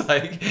 It's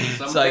like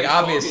Somebody's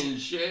obvious. talking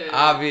shit.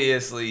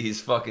 Obviously,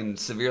 he's fucking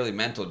severely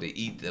mental to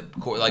eat the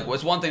core. Like,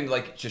 what's one thing to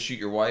like just shoot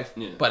your wife,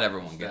 Yeah. but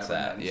everyone gets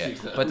Stab her that. Yeah,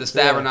 96 times. but to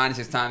stab her Yeah.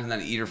 96 times and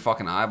then eat her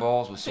fucking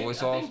eyeballs with soy I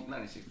sauce. think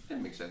 96. That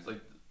makes sense.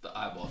 Like the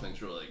eyeball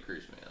thing's really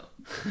creeps me out.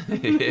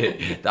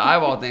 The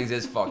eyeball things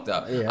is fucked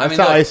up. Yeah, I that's mean,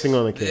 the look, icing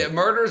on the cake.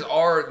 Murders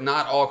are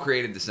not all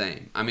created the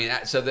same. I mean,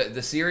 so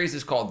the series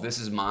is called This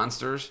Is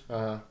Monsters,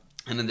 and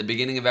in the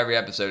beginning of every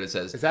episode it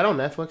says Is that on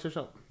Netflix or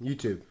something?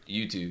 YouTube.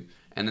 YouTube.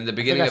 And in the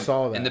beginning I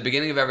saw of that. in the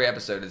beginning of every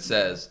episode, it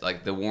says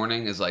like the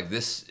warning is like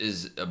this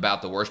is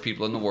about the worst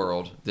people in the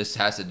world. This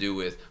has to do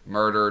with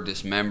murder,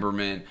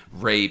 dismemberment,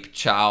 rape,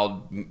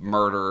 child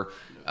murder,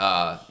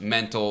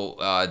 mental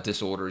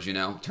disorders. You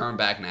know, turn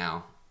back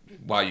now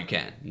while you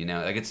can. You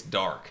know, like it's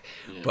dark,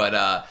 but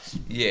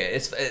yeah,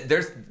 it's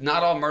there's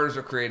not all murders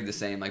are created the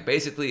same. Like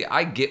basically,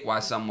 I get why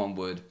someone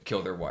would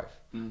kill their wife,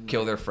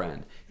 kill their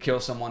friend, kill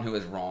someone who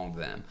has wronged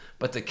them,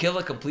 but to kill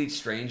a complete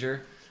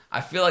stranger. I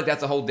feel like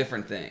that's a whole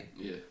different thing.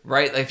 Yeah.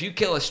 Right? Like if you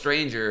kill a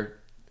stranger,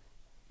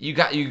 you're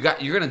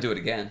gonna do it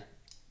again.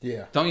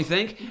 Yeah. Don't you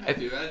think? Yeah,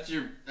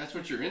 dude, that's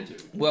what you're into.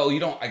 Well, you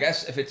don't. I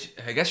guess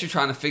you're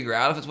trying to figure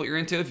out if it's what you're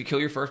into. If you kill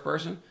your first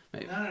person,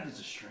 maybe. Not if it's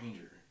a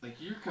stranger. Like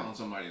you're killing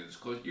somebody that's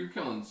close. You're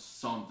killing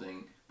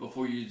something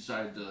before you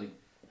decide to like,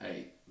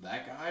 hey,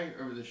 that guy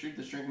over the street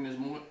that's drinking his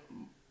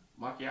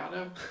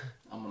macchiato,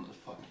 I'm gonna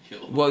fucking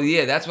kill him. Well,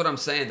 yeah, that's what I'm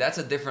saying. That's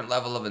a different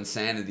level of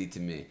insanity to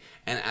me,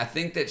 and I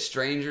think that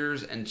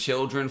strangers and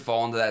children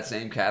fall into that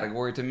same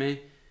category to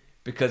me,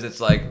 because it's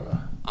like,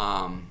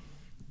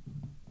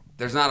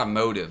 there's not a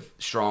motive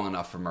strong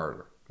enough for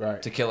murder,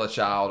 Right. to kill a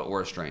child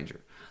or a stranger.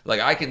 Like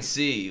I can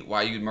see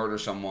why you'd murder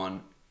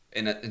someone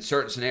in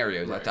certain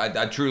scenarios. Right.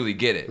 I truly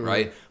get it,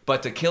 right?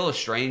 But to kill a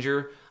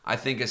stranger, I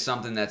think is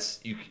something that's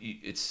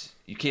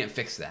you can't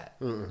fix that.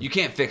 You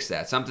can't fix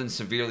that. Something's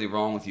severely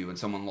wrong with you when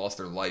someone lost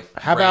their life.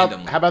 How about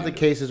randomly. the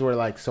cases where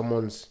like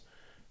someone's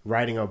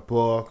writing a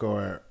book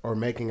or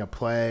making a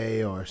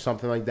play or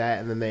something like that,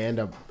 and then they end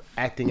up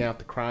acting out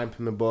the crime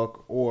from the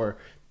book, or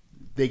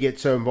they get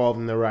so involved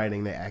in the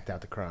writing they act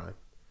out the crime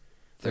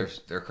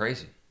They're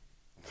crazy.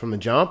 from the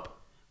jump?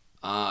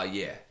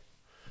 Yeah.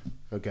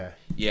 Okay.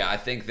 Yeah, I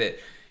think that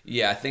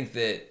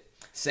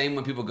same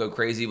when people go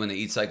crazy when they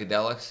eat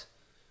psychedelics.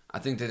 I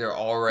think that they're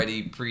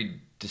already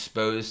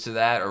predisposed to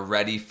that or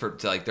ready to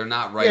like they're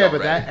not right Yeah, already.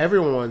 but that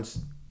everyone's.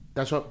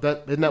 Isn't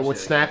that what Usually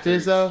snapped they got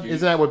is though? their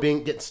Isn't that what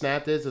getting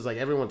snapped is? Is like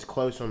everyone's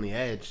close on the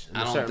edge. In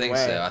I a don't certain think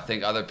way. so. I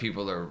think other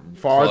people are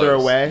Farther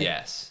close. away?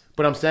 Yes.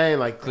 But I'm saying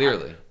like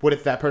Clearly. what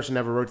if that person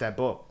never wrote that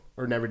book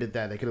or never did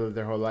that? They could have lived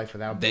their whole life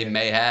without. They being,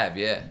 may have,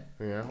 yeah.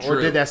 you know, True.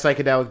 or did that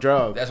psychedelic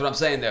drug. That's what I'm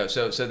saying though.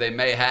 So they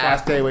may Try have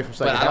to stay away from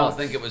but I don't psychedelics.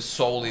 think it was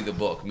solely the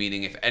book,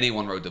 meaning if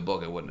anyone wrote the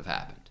book it wouldn't have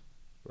happened.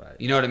 Right.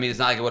 You know what I mean? It's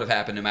not like it would have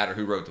happened no matter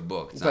who wrote the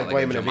book. It's It's not like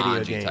like a blaming a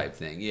video Jumanji game. type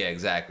thing. Yeah,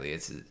 exactly.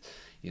 It's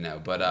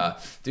but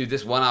dude,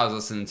 this one I was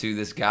listening to,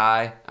 this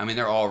guy, I mean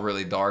they're all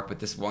really dark, but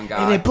this one And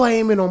guy, they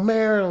blame it on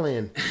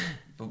Maryland.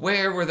 but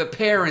where were the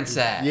parents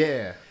at?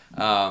 Yeah.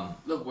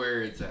 Look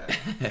where it's at.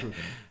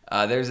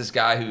 There's this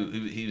guy who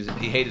he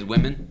hated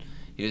women.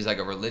 He was like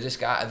a religious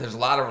guy. There's a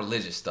lot of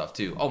religious stuff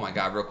too. Oh my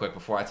God! Real quick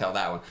before I tell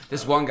that one,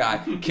 this one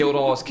guy killed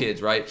all his kids.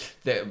 Right?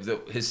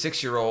 His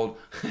 6-year-old.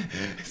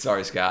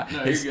 Sorry, Scott. No,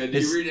 His- you're good. Do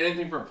his- you read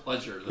anything for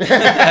pleasure? this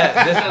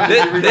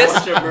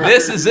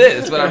is it.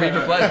 It's what I read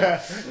for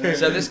pleasure.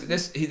 So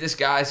this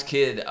guy's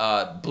kid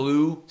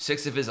blew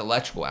 6 of his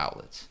electrical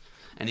outlets,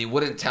 and he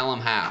wouldn't tell him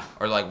how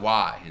or like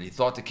why, and he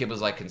thought the kid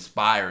was like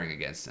conspiring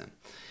against him.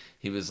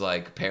 He was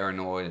like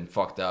paranoid and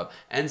fucked up.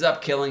 Ends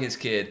up killing his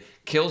kid.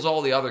 Kills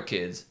all the other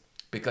kids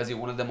because he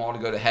wanted them all to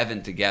go to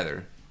heaven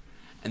together.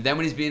 And then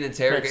when he's being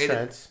interrogated,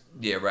 Makes sense.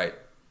 yeah, right.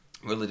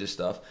 religious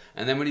stuff.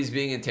 And then when he's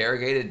being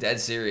interrogated, dead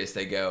serious,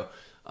 they go,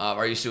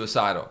 are you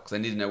suicidal? Because I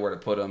need to know where to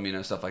put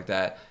him, stuff like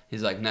that.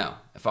 He's like, no.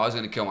 If I was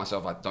going to kill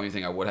myself, don't you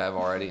think I would have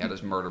already? I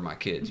just murdered my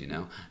kids,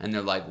 And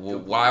they're like, well,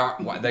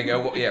 why? They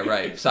go, well, yeah,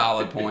 right,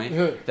 solid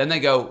point. Then they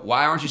go,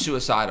 why aren't you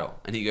suicidal?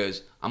 And he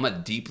goes, I'm a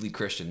deeply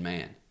Christian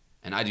man,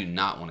 and I do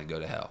not want to go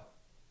to hell.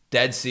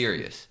 Dead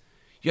serious.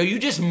 Yo, you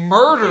just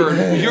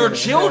murdered your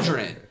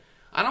children.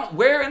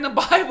 Where in the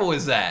Bible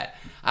is that?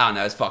 I don't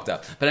know, it's fucked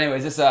up. But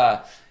anyways, this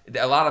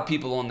a lot of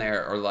people on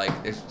there are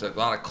like, there's a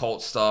lot of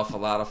cult stuff, a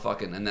lot of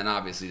fucking, and then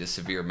obviously the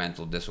severe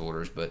mental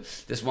disorders. But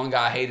this one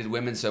guy hated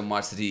women so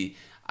much that he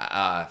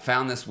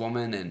found this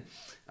woman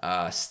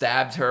and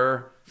stabbed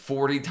her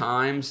 40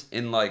 times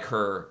in like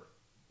her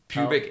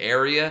pubic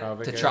area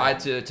to try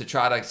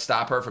to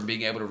stop her from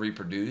being able to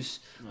reproduce.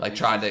 Like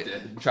try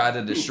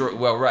to destroy.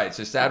 Well, right.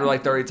 So stabbed her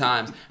like 30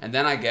 times, and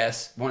then I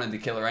guess wanted to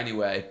kill her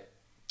anyway.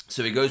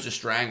 So he goes to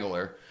strangle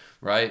her,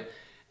 right?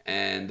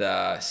 And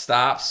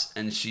stops,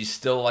 and she's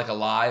still like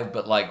alive,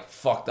 but like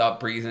fucked up,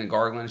 breathing and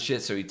gargling and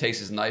shit. So he takes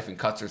his knife and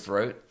cuts her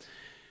throat,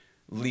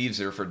 leaves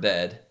her for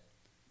dead.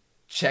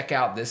 Check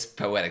out this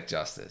poetic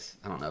justice.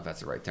 I don't know if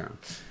that's the right term.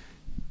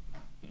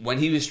 When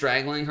he was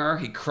strangling her,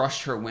 he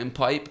crushed her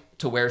windpipe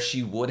to where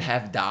she would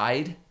have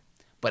died,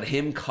 but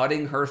him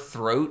cutting her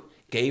throat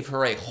gave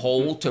her a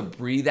hole to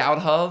breathe out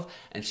of,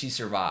 and she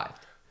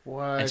survived.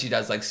 What? And she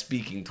does like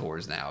speaking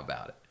tours now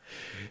about it.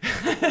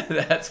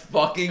 That's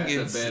fucking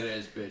insane.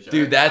 That's a badass bitch.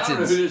 Dude, that's I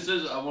don't know who this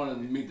is. I want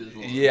to meet this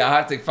woman. Yeah, I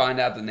have to find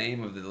out the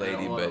name of the lady,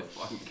 I don't but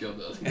fucking kill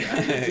those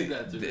guys.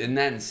 Isn't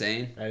that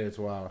insane? That is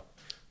wild.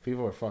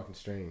 People are fucking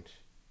strange.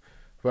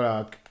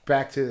 But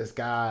back to this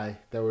guy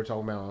that we're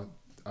talking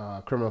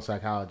about, criminal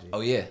psychology.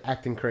 Oh yeah,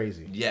 acting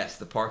crazy. Yes,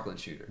 the Parkland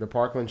shooter. The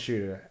Parkland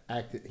shooter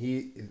acted.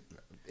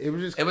 It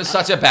was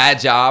such a bad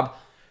job.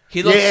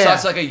 He looked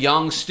such like a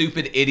young,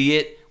 stupid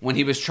idiot when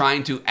he was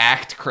trying to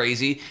act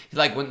crazy.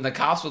 Like when the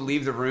cops would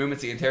leave the room,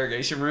 it's the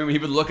interrogation room, he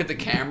would look at the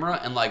camera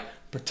and like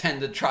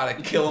pretend to try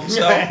to kill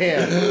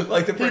himself.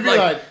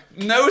 Like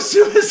no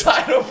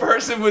suicidal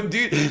person would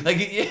do. Like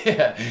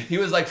he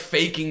was like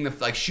faking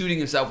shooting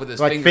himself with his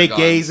like finger fake guns.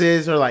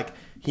 gazes, or like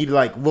he'd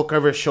like look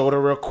over his shoulder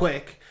real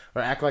quick,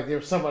 or act like there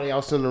was somebody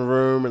else in the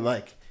room and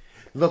like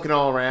looking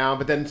all around,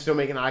 but then still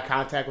making eye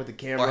contact with the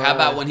camera. Or how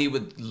about when he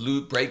would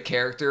break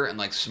character and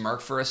like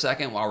smirk for a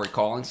second while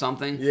recalling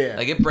something? Yeah.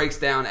 Like it breaks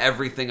down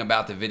everything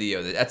about the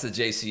video. That's the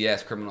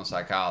JCS criminal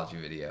psychology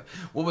video.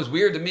 What was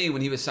weird to me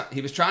when he was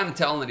trying to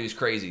tell him that he was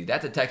crazy.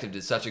 That detective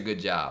did such a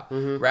good job.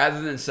 Mm-hmm.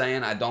 Rather than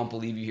saying, I don't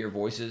believe you hear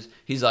voices,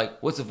 he's like,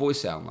 what's the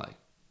voice sound like?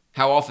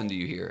 How often do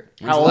you hear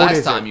it? When's the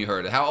last time you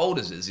heard it? How old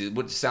is it?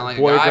 Would it sound like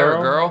a guy or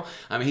a girl?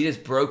 I mean, he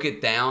just broke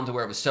it down to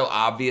where it was so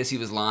obvious he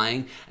was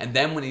lying. And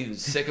then when he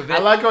was sick of it... I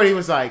like when he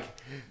was like,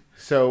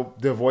 so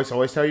the voice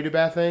always tell you to do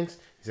bad things?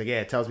 He's like,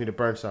 yeah, it tells me to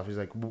burn stuff. He's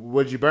like,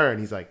 what did you burn?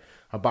 He's like,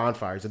 a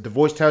bonfire. He's like, the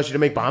voice tells you to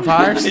make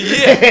bonfires?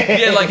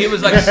 yeah, like he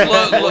was like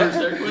slow.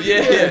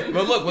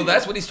 Well,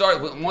 that's what he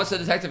started. Once the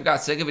detective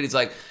got sick of it, he's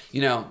like,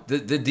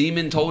 the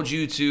demon told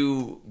you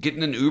to get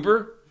in an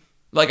Uber?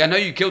 Like, I know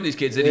you killed these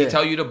kids. Did he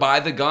tell you to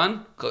buy the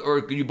gun?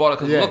 Or you bought it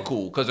because it looked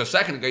cool? Because a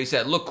second ago you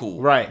said it looked cool.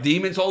 Right.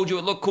 Demon told you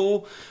it looked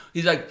cool?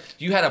 He's like,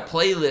 you had a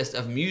playlist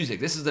of music.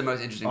 This is the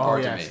most interesting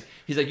part to me.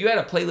 He's like, you had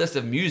a playlist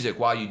of music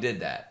while you did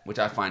that, which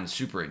I find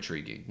super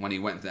intriguing. When he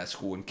went to that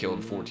school and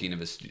killed 14 of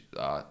his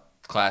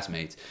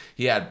classmates,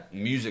 he had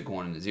music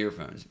on in his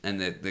earphones.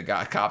 And the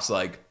cop's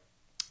like,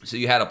 so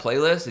you had a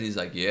playlist? And he's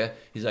like, yeah.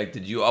 He's like,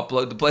 did you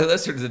upload the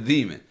playlist or did the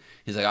demon?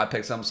 He's like, I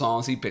picked some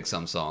songs, he picked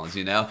some songs,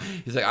 He's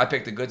like, I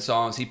picked the good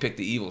songs, he picked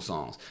the evil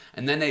songs.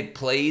 And then they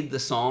played the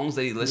songs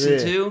that he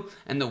listened to,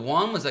 and the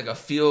one was like a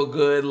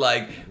feel-good,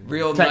 like,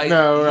 real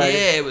techno, nice. Right?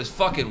 Yeah, it was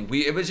fucking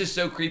weird. It was just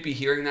so creepy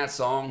hearing that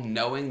song,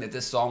 knowing that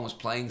this song was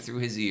playing through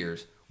his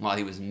ears while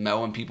he was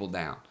mowing people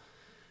down.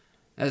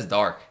 That's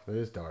dark. It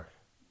is dark.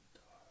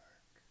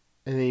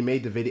 And then he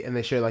made the video, and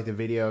they showed like the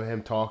video of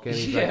him talking.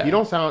 He's like,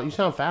 you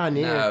sound fine,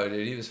 yeah. No,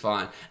 dude, he was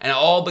fine. And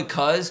all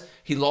because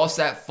he lost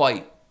that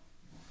fight.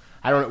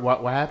 I don't know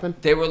what happened.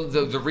 They were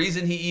the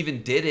reason he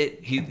even did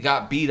it. He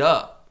got beat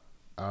up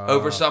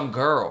over some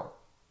girl.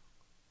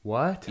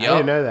 What? Yep. I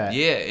didn't know that.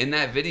 Yeah, in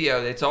that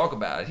video they talk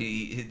about it.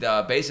 He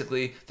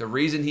basically the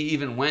reason he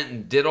even went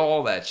and did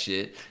all that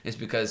shit is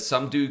because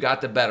some dude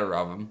got the better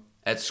of him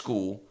at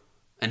school,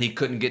 and he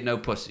couldn't get no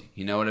pussy.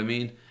 You know what I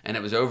mean? And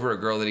it was over a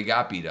girl that he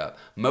got beat up.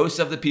 Most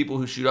of the people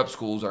who shoot up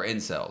schools are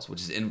incels,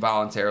 which is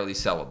involuntarily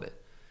celibate.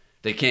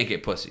 They can't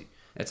get pussy.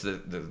 That's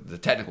the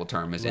technical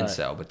term is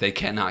incel, but they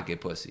cannot get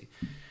pussy.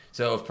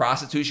 So if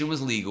prostitution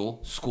was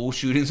legal, school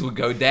shootings would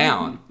go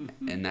down,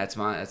 and that's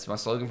my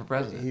slogan for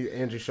president.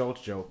 Andrew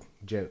Schultz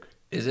joke.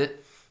 Is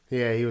it?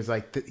 Yeah, he was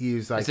like.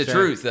 It's the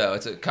truth though.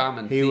 It's a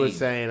common. He theme. was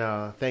saying,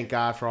 "Thank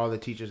God for all the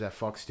teachers that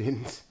fuck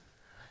students."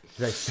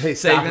 Like,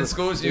 saving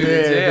school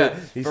students. Yeah,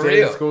 he's for saving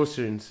real. School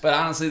students. But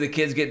honestly, the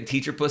kids getting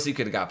teacher pussy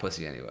could have got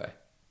pussy anyway.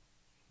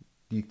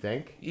 You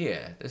think?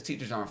 Yeah, those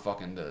teachers aren't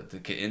fucking the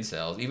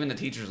incels. Even the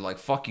teachers are like,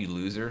 fuck you,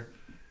 loser.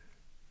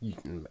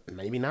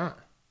 Maybe not.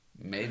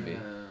 Maybe.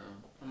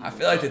 I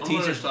feel like the I'm on their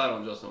teachers. side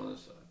on Justin on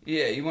this side.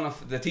 Yeah,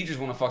 the teachers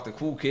want to fuck the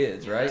cool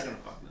kids, right? They're gonna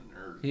fuck the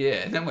nerd.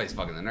 Yeah, nobody's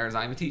fucking the nerds.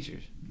 Not even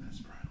teachers. That's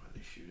probably why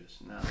they shoot us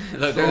now.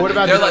 Look, But what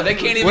about they're the- like, they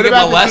can't even what get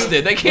about the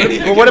molested. They can't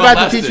even. But what get about the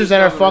molested. teachers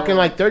that are fucking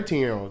like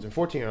 13-year-olds and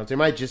 14-year-olds? They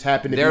might just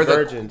happen to They're be the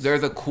virgins. they're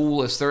the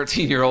coolest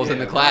 13-year-olds in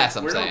the class.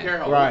 I'm we saying. don't care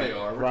how Right, old they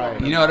are. We're right.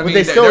 talking You know what I But mean?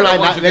 they still They're the might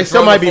ones not- who they can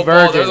still throw might the be football.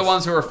 They're the virgins.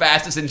 ones who are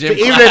fastest in So gym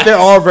even class. if they're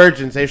all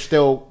virgins, they're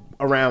still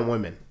around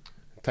women,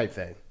 type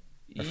thing,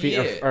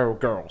 Yeah. or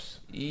girls.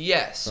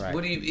 Yes. Right.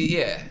 What do you?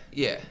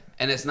 Yeah.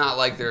 And it's not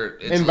like they're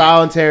it's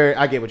Involuntary.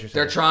 I get what you're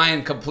saying. They're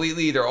trying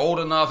completely. They're old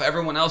enough.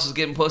 Everyone else is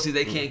getting pussy.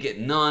 They can't get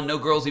none. No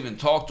girls even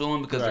talk to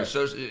them because they're Right.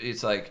 so.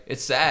 It's like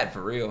it's sad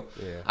for real.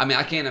 Yeah. I mean,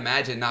 I can't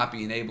imagine not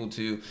being able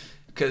to.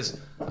 Because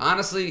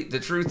honestly, the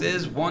truth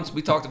is, once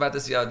we talked about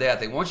this the other day, I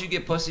think once you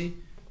get pussy,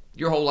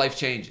 your whole life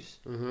changes.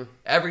 Mm-hmm.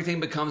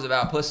 Everything becomes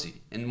about pussy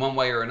in one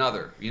way or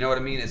another. You know what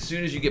I mean? As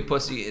soon as you get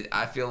pussy,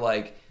 I feel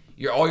like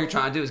all you're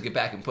trying to do is get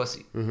back in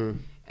pussy. Mm-hmm.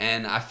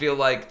 And I feel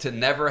like to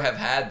never have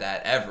had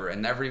that ever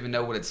and never even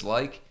know what it's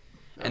like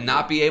and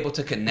not be able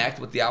to connect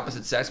with the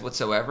opposite sex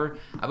whatsoever,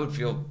 I would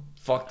feel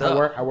fucked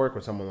up. I work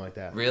with someone like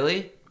that.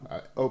 Really?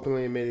 I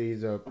openly admitted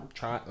he's a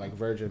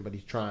virgin, but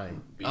he's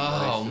trying. Be Oh,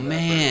 nice to that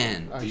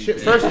man. Shit,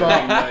 first of all,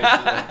 person. Be nice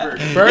to that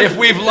person. First- If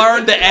we've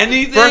learned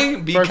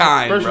anything, be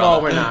kind, First of brother.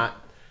 all, we're not.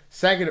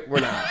 Second, we're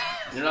not.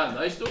 You're not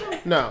nice to him?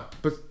 No,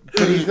 but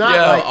he's not.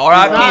 Yo, like,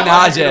 R.I.P. he's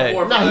not-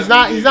 Najee. No, he's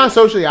not. He's not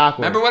socially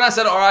awkward. Remember when I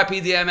said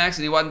R.I.P. DMX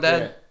and he wasn't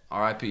dead?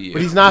 R.I.P. you.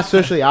 But he's not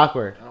socially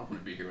awkward. I don't want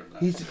to be here with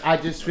that. I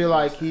just feel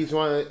like he's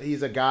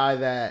a guy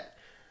that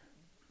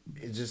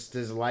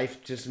his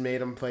life just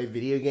made him play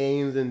video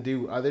games and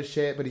do other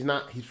shit. But he's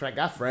like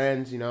got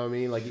friends, you know what I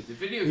mean? Like, The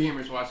video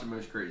gamers watch the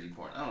most crazy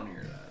porn. I don't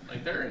hear that.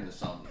 Like, they're into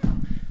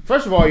something.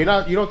 first of all, you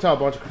don't tell a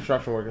bunch of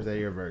construction workers that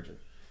you're a virgin.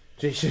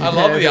 I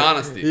love the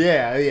honesty.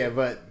 Yeah,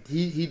 but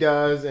he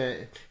does,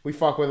 and we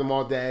fuck with him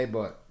all day.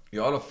 But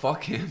You ought to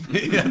fuck him.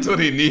 That's what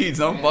he needs.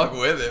 Don't fuck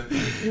with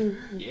him.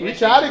 Yeah, we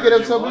try to get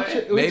him some.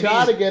 virgin We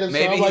try to get him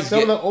some. Like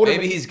some of the older.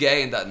 Maybe he's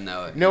gay and doesn't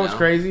know it. You know what's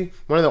crazy?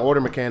 One of the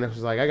older mechanics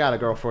was like, "I got a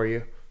girl for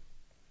you."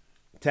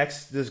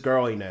 Text this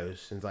girl he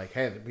knows and it's like,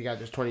 "Hey, we got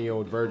this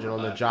 20-year-old virgin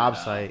on the job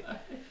site."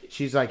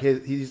 She's like,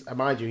 he's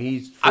mind you,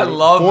 he's 40, I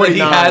love 49.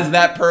 that he has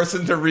that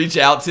person to reach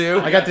out to.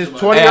 I got this Hey,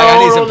 20-year-old I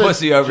need some on this-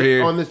 pussy over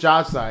here. on this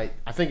job site.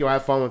 I think you'll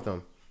have fun with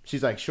them.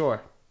 She's like,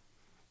 "Sure,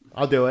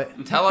 I'll do it."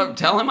 Tell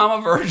him I'm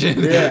a virgin.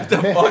 Yeah. The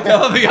fuck,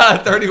 tell him he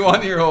got a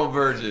 31-year-old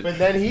virgin. But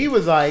then he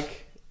was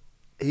like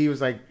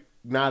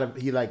not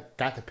he like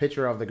got the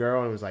picture of the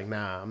girl and was like,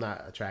 "Nah, I'm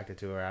not attracted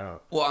to her. I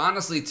don't." Well,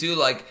 honestly, too,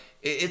 like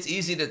it's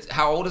easy to.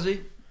 How old is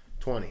he?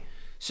 20.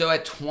 So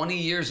at 20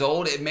 years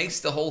old, it makes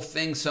the whole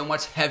thing so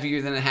much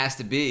heavier than it has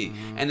to be,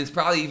 and it's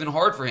probably even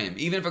hard for him.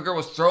 Even if a girl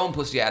was throwing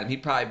pussy at him,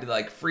 he'd probably be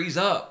like, "Freeze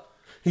up."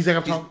 He's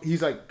like,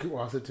 he's like,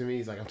 walks up to me.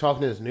 He's like, "I'm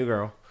talking to this new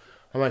girl."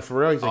 I'm like, "For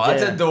real?" He's Oh, like,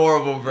 that's "Yeah."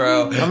 adorable,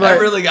 bro. I'm That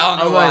like, really, I don't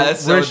know I'm why. like,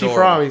 That's so where's she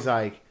adorable. from? He's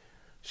like,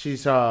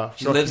 she's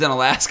She lives in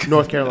Alaska.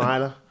 North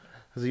Carolina.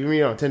 I was like, "You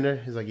mean on Tinder?"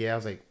 He's like, "Yeah." I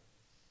was like,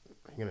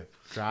 "You're gonna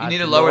drive?" You need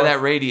to to lower North-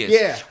 that radius.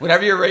 Yeah.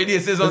 Whatever your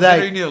radius is on But, like,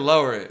 Tinder, you need to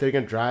lower it. They're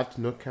gonna drive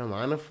to North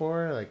Carolina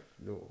for her? Like,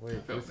 wait, I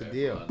feel what's the bad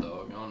deal? for that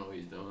dog. I don't know what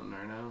he's doing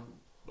right now,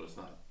 but it's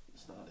not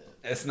it.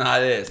 It's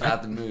not it. It's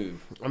not the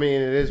move. I mean,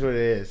 it is what it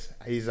is.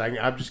 He's like,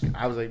 I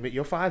was like,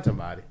 "You'll find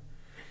somebody."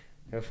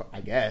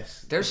 I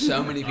guess. There's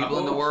so many people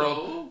in the hope world.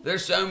 so.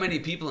 There's so many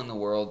people in the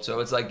world. So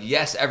it's like,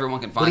 yes,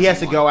 everyone can find. But he has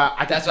to someone. go out.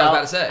 That's what I was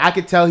about to say. I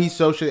could tell he's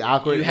socially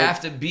awkward. You have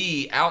to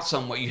be out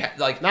somewhere. You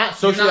like Not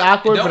socially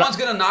awkward, No but one's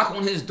gonna knock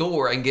on his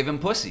door and give him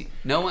pussy.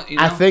 No one. You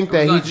know, I think no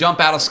one's that gonna he- jump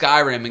out of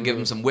Skyrim and give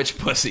him some witch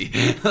pussy.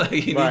 Like,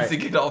 he Right. needs to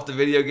get off the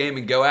video game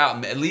and go out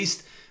and at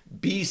least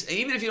be.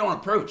 Even if you don't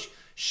approach,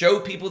 show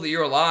people that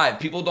you're alive.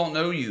 People don't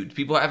know you.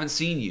 People haven't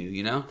seen you.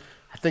 You know.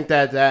 I think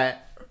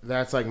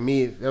that's like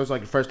me. That was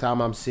like the first time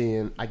I'm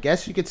seeing. I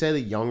guess you could say the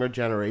younger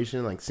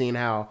generation, like seeing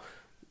how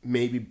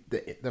maybe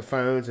the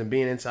phones and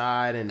being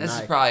inside and This is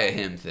like, probably a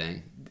him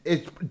thing.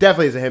 it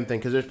definitely is a him thing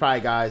because there's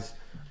probably guys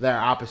that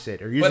are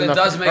opposite or using it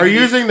does make or me-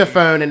 using the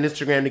phone and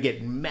Instagram to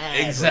get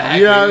mad.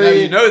 Exactly. You know what I No,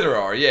 mean? you know there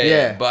are. Yeah, yeah.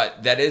 Yeah.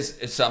 But that is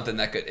it's something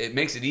that could. It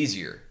makes it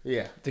easier.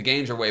 Yeah. The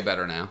games are way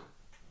better now.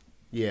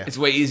 Yeah. It's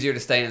way easier to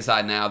stay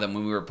inside now than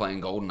when we were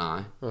playing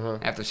GoldenEye. Uh-huh.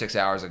 After 6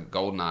 hours of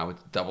GoldenEye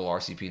with double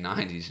RCP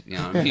 90s, you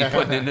know what I mean?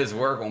 Putting in this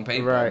work on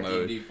paintball Right.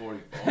 mode.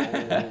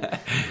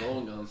 DD40.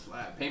 Golden gun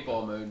slap.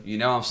 Paintball mode. You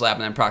know I'm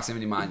slapping them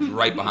proximity mines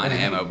right behind the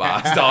ammo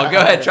box, dog. Go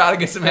ahead, try to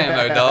get some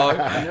ammo, dog.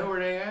 I know where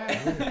they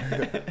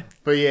at.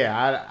 But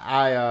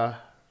yeah,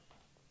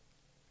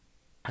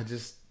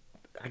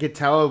 I could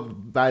tell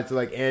by his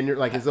like and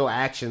like his little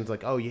actions,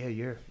 like, oh yeah,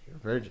 you're a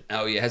virgin.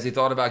 Oh, yeah. Has he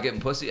thought about getting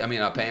pussy? I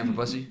mean, paying for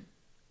pussy?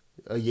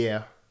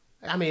 Yeah,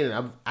 I mean,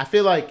 I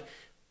feel like,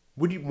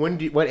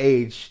 what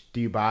age do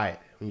you buy it?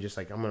 When you're just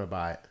like, I'm gonna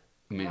buy it.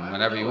 I mean, I don't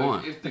whenever you know.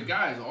 want. If the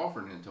guy's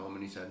offering it to him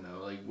and he said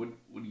no, like, what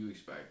do you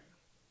expect?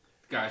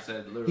 The guy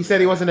said literally. He said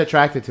he wasn't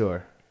attracted to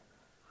her.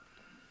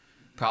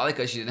 Probably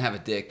because she didn't have a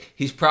dick.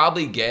 He's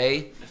probably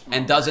gay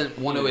and doesn't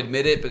want to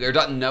admit it, or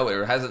doesn't know it,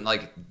 or hasn't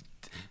like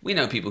We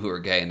know people who are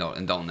gay and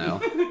don't know.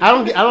 I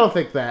don't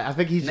think that. I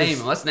think he's Name just.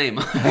 them. Let's name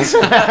them.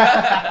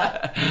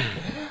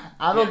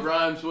 I don't. It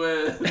rhymes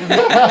with.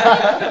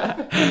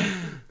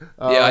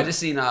 Yeah, I just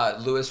seen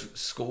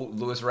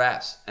Lewis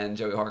Raps and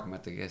Joey Harkin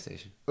at the gas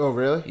station. Oh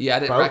really? Yeah, I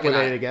didn't Both? Were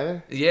recognize. they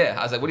together? Yeah,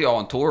 I was like, "What are y'all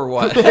on tour or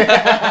what?" He's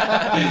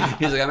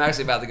like, "I'm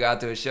actually about to go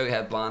out to a show." He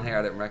had blonde hair.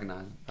 I didn't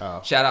recognize him.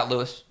 Oh. Shout out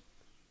Lewis.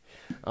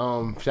 Shout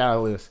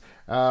out Lewis.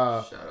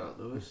 Shout out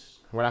Lewis.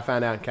 What I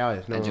found out in Cali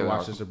is no And one Joey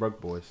watches Harkin. the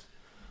Broke Boys.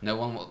 No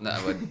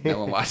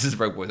one watches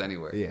Broke Boys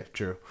anywhere. Yeah,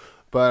 true.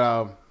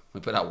 But We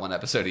put out one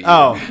episode a year.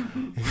 oh,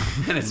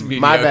 And it's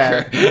mediocre. my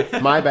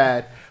bad, my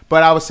bad.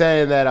 But I was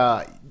saying that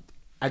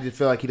I just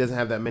feel like he doesn't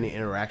have that many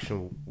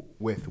interaction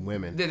with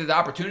women. The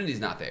opportunity's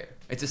not there.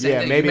 It's the same Yeah,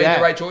 thing. maybe You made that.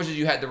 the right choices.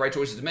 You had the right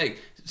choices to make.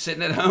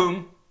 Sitting at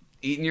home,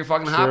 eating your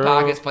fucking Hot True.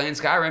 Pockets, playing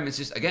Skyrim. It's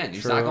just, again,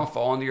 it's not True. going to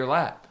fall into your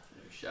lap.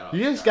 Shout out.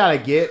 You just gotta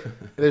get.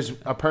 There's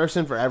a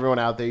person for everyone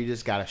out there. You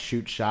just gotta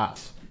shoot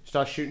shots.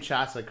 Start shooting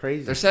shots like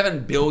crazy. There's 7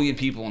 billion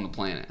people on the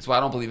planet. That's why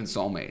I don't believe in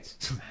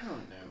soulmates. I don't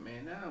know,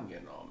 man. Now I'm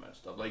getting all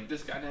messed up. Like,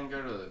 this guy didn't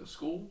go to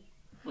school?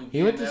 Like,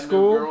 He went to didn't have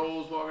school. No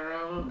girls walking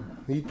around?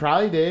 He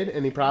probably did,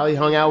 and he probably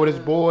hung out with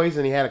his boys,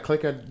 and he had a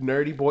clique of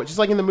nerdy boys, just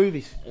like in the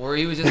movies. Or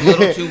he was just a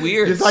little too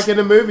weird. Just like in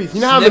the movies. You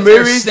know how in the Sniff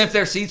movies. Sniff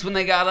their seats when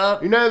they got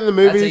up. You know in the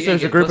That's how movies you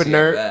there's a get group of pussy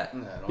after nerds. that.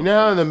 Nah, I don't You know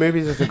how in the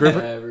movies there's a group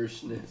of never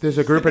sniffed. there's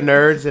a group of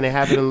nerds and they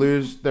happen to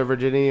lose their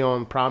virginity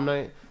on prom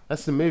night.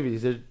 That's the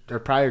movies. They're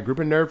probably a group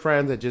of nerd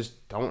friends that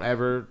just don't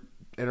ever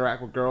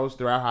interact with girls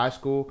throughout high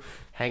school,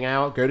 hang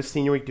out, go to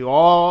senior week, do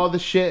all the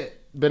shit.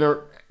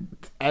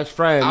 As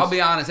friends. I'll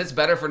be honest, it's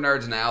better for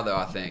nerds now, though,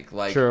 I think.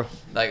 Like, True.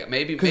 Like,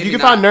 maybe because you maybe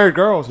can find not- nerd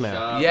girls now.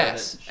 Shout out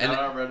Yes, Reddit. and-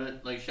 Shout out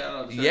Reddit. Like, shout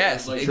out.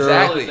 Yes, like,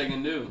 exactly. They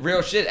can do.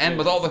 Real shit. And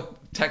with all the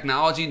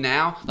technology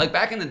now, like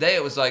back in the day,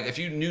 it was like if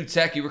you knew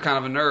tech, you were kind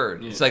of a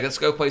nerd. Yeah. It's like, let's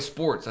go play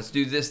sports. Let's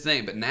do this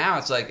thing. But now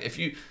it's like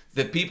the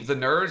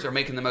nerds are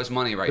making the most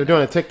money right They're now.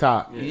 doing a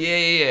TikTok.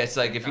 Yeah. It's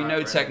like if you know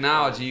Content,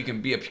 technology, you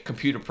can be a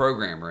computer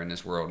programmer in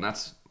this world. And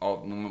that's all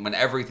when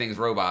everything's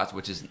robots,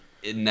 which is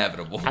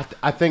inevitable.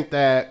 I think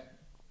that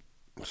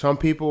some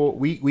people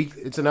we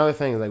it's another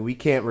thing, like we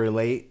can't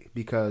relate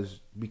because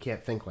we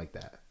can't think like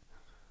that.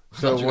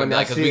 So when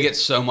I because see we get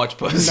so much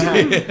pussy.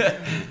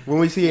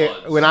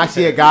 when I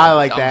see a guy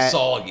like I'm that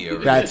soggy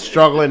over that's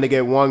struggling to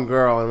get one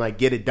girl and like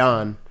get it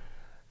done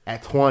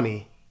at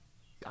 20,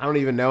 I don't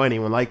even know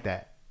anyone like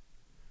that.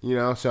 You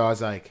know, so I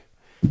was like,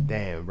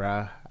 damn,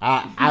 bruh.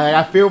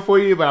 I feel for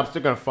you, but I'm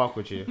still gonna fuck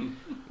with you.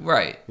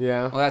 Right.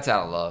 Yeah. Well, that's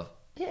out of love.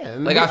 Yeah,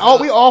 Like,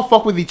 we all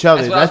fuck with each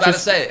other. That's what I was about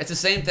just to say. It's the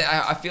same thing.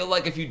 I feel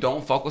like if you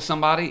don't fuck with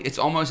somebody, it's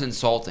almost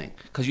insulting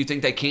because you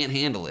think they can't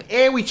handle it.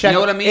 and we check. You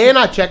know what I mean? And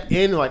I check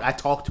in, like I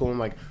talk to him,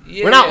 like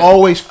Yeah, we're not yeah.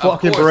 always Of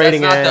fucking course,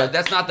 berating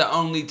that's not the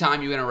only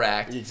time you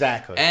interact.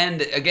 Exactly.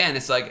 And again,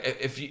 it's like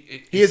if you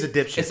He is a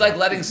dipshit. It's like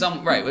letting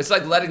It's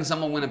like letting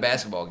someone win a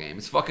basketball game.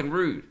 It's fucking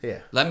rude. Yeah.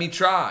 Let me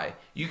try.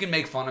 You can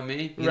make fun of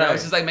me. You know, Right.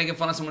 it's just like making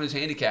fun of someone who's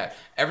handicapped.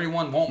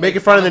 Everyone won't making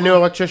make fun of the new them.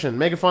 electrician,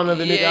 making fun of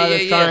the new guy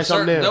that's trying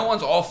something new. No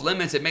one's off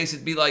limits. It makes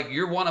it be like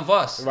you're one of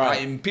us.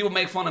 Right. And people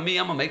make fun of me.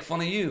 I'm gonna make fun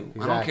of you. I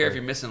don't care Exactly. if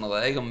you're missing a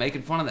leg. I'm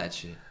making fun of that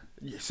shit.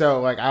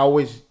 So like I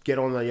always get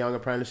on the young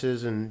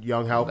apprentices and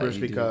young helpers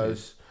you do,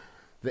 because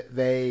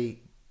they,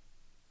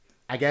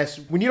 I guess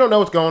when you don't know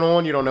what's going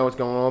on, you don't know what's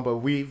going on. But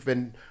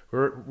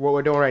what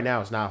we're doing right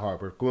now is not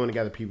hard. We're gluing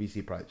together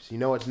PVC pipes. You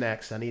know what's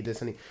next? I need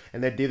this. And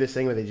they do this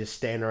thing where they just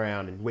stand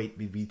around and wait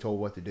to be told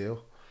what to do.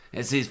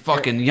 It's these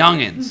fucking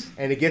youngins.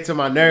 And it gets on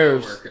my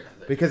nerves Worker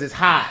ethic. because it's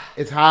hot.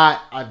 It's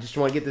hot. I just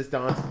want to get this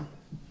done.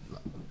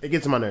 It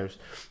gets on my nerves.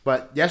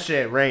 But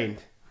yesterday it rained,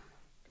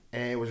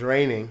 and it was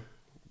raining.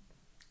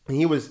 And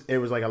it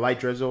was like a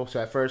light drizzle.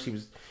 So at first he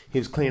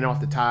was cleaning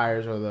off the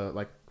tires or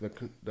the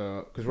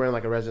because we're in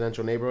like a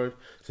residential neighborhood.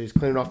 So he's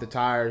cleaning off the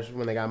tires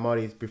when they got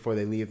muddy before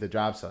they leave the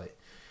job site.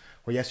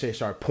 Well, yesterday it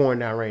started pouring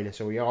down rain, and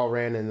so we all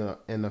ran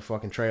in the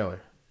fucking trailer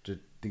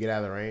to get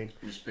out of the rain.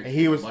 Just And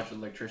he was a bunch of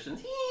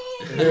electricians.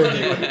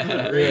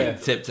 yeah.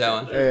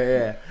 Tiptoeing.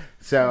 Yeah.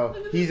 So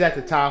he's at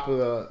the top of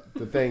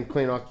the thing,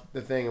 cleaning off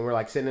the thing, and we're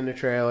like sitting in the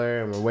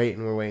trailer and we're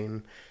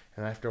waiting.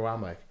 And after a while,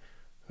 I'm like,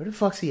 where the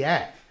fuck's he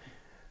at?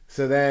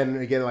 So then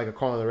we get like a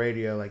call on the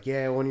radio, like,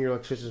 yeah, one of your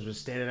electricians was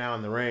standing out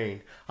in the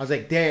rain. I was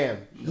like,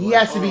 damn, he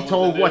has to be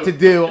told what to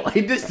do.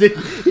 He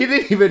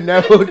didn't even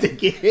know to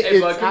get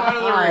his bud, come out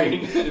of the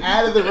rain.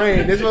 Out of the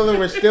rain. This mother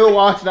was still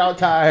washing out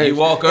tires. You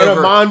walk in over.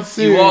 a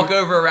monsoon. You walk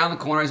over around the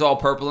corner. He's all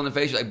purple in the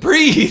face. You're like,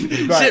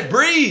 breathe, Right. shit,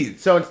 breathe.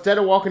 So instead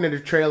of walking to the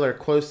trailer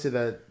close to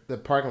the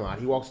parking lot,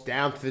 he walks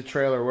down to the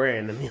trailer we're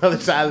in on the other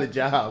side of the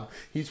job.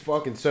 He's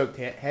fucking soaked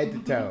head to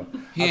toe.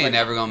 He ain't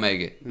never gonna make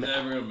it.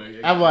 Never gonna make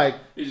it. I'm like,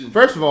 He's just-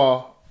 first of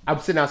all, I'm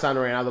sitting outside in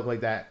the rain. I look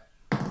like that.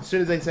 As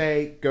soon as they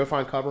say go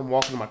find cover, I'm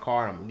walking to my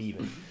car and I'm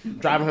leaving.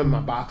 Driving home in my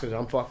boxers,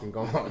 I'm fucking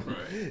gone.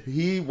 Right.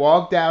 He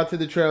walked out to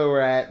the trailer we're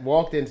at,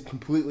 walked in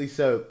completely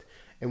soaked,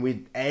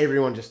 and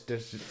everyone just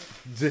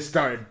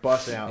started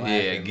busting out laughing.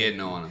 Yeah, getting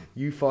on him.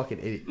 You fucking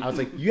idiot. I was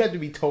like, you have to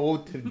be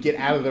told to get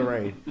out of the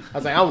rain. I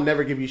was like, I will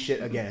never give you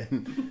shit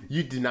again.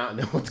 You do not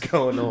know what's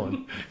going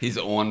on. He's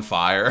on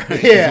fire.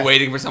 Yeah. He's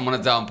waiting for someone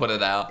to tell him put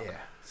it out. Yeah.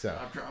 So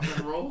I'm dropping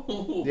and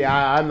roll.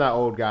 yeah, I'm that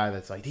old guy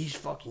that's like, these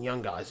fucking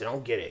young guys, they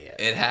don't get it yet.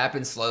 It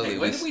happens slowly. Hey,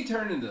 when did we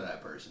turn into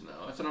that person,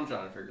 though? That's what I'm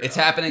trying to figure out. It's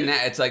happening now.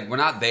 It's like we're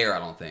not there. I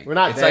don't think We're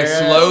not it's there. like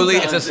slowly.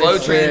 It's a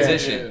Sometimes slow it's-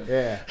 transition.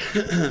 Yeah.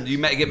 Do you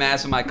get mad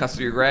when I cuss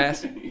through your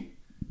grass?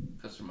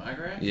 Cuss through my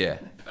grass? Yeah.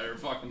 Better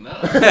fucking know.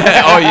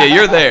 Oh yeah,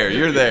 you're there.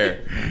 You're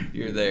there.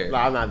 You're there. No,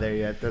 I'm not there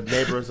yet. The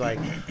neighbor was like,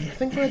 I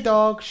think my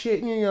dog shit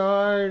in your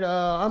yard.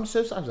 I'm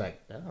so sorry. I was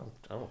like, I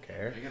don't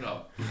care. Pick it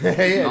up. Yeah,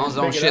 As long just as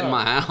I don't pick it shit in up.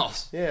 my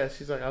house. Yeah,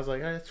 I was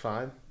like, it's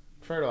fine.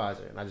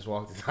 Fertilizer. And I just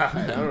walked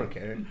aside. I don't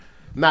care. I'm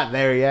not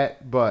there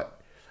yet, but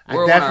I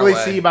We're on our definitely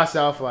way. see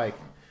myself like,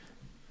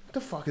 what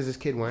the fuck is this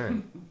kid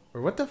wearing?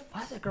 Or why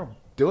is that girl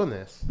doing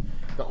this?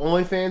 The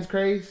OnlyFans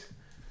craze?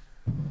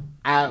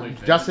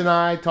 OnlyFans. Justin and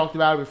I talked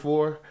about it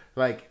before.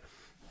 Like,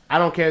 I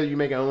don't care that you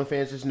make an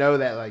OnlyFans. Just know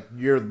that like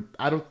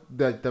I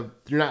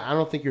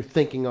don't think you're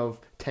thinking of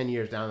 10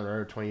 years down the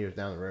road, 20 years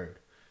down the road.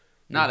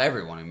 Not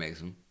everyone who makes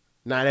them.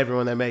 Not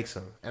everyone that makes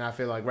them. And I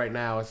feel like right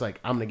now it's like,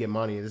 I'm going to get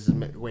money. This is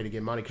a way to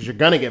get money because you're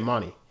going to get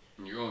money.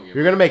 You're going to get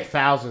You're going to make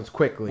thousands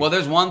quickly. Well,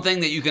 there's one thing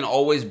that you can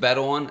always bet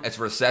on. It's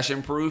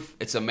recession proof.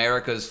 It's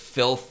America's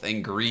filth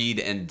and greed,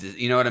 and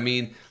you know what I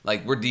mean.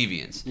 Like we're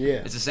deviants. Yeah.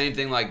 It's the same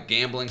thing. Like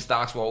gambling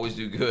stocks will always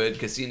do good.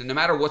 Casino. No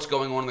matter what's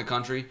going on in the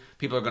country,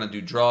 people are going to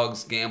do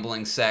drugs,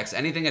 gambling, sex,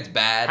 anything that's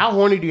bad. How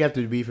horny do you have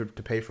to be to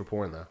pay for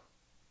porn, though?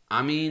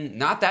 I mean,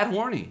 not that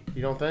horny.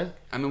 You don't think?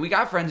 I mean, we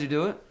got friends who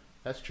do it.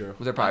 That's true.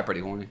 They're probably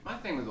pretty horny. My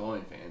thing with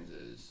OnlyFans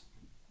is,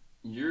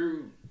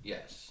 you're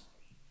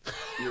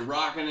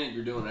rocking it,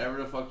 you're doing whatever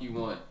the fuck you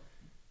want.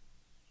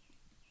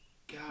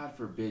 God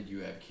forbid you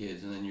have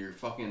kids, and then you're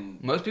fucking...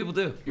 Most people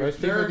do. Your Most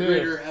people third do.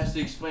 grader has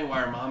to explain why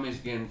her mom is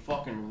getting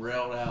fucking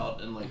railed out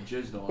and like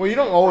jizzed on. Well, you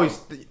don't always...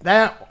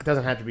 That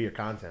doesn't have to be your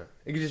content.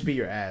 It could just be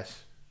your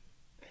ass.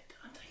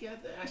 You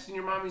have to ask in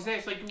your mommy's name.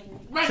 It's like, True.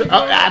 imagine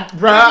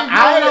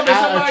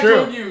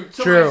True. somebody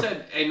True.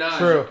 said, hey, nah,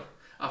 True.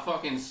 I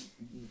fucking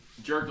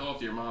jerked off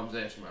to your mom's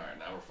ass. All right,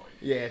 now we're fighting.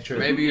 Yeah, true.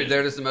 Maybe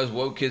they're just the most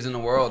woke kids in the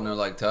world, and they're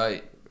like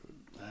tight.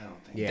 I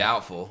don't think Yeah.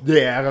 Doubtful.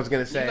 Yeah, I was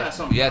going to you say. got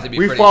something. You have to be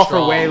We pretty fought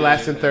strong. for way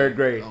less in third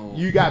grade. Oh.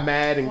 You got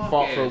mad and Fuck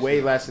fought for ass, way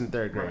man. less in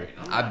third grade.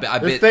 Right. I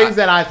There's bit things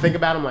that I think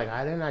about. I'm like,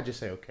 why didn't I just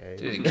say okay?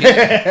 Dude,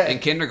 in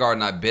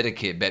kindergarten, I bit a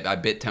kid. I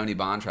bit Tony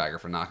Bontrager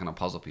for knocking a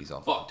puzzle piece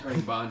off. Fuck Tony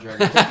Bontrager.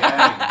 That's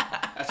gang.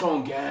 That's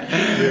on gang.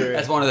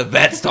 That's one of the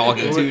vets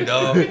talking too,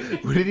 dog.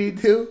 What did he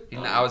do?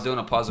 I was doing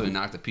a puzzle. He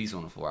knocked a piece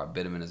on the floor. I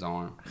bit him in his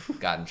arm.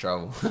 Got in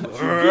trouble.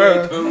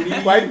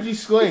 Why did you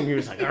scream? He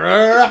was like,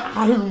 Yeah,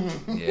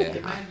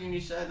 Imagine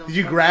you said them did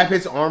you fucking- grab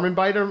his arm and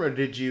bite him, or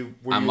did you?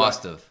 Were I you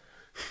must have.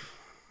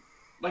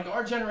 Like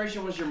our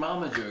generation was your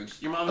mama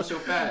jokes. Your mama's so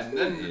fat, and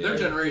then Yeah. their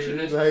generation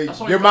is Like, I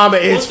saw your mama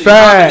is pussy.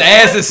 fat.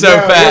 His ass is so Yo,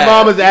 your fat.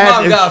 mama's ass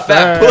mom is got a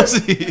fat fat.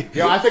 pussy.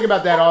 Yo, I think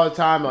about that all the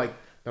time. Like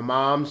the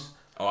moms.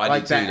 Oh, I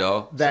like do too, that,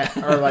 dog. That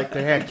are like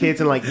they had kids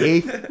in like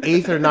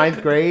eighth or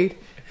ninth grade,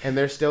 and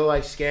they're still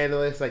like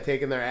scandalous, like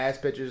taking their ass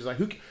pictures.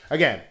 Like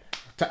again,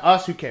 to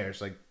us, who cares?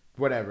 Like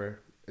whatever,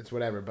 it's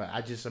whatever. But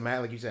I just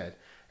imagine, like you said,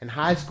 in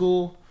high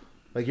school,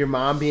 like your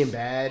mom being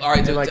bad, All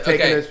right, and like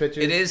taking okay. those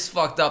pictures. It is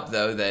fucked up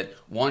though that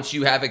once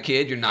you have a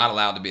kid, you're not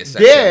allowed to be a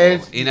sex Yeah,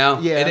 symbol. it's- You know,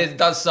 yeah. it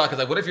does suck. It's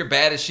like, what if you're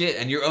bad as shit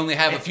and you only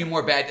have a few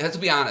more bad? Let's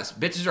be honest,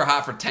 bitches are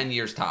hot for 10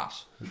 years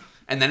tops,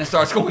 and then it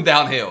starts going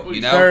downhill.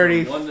 You know,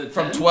 30. 1 to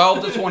from 10?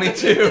 12 to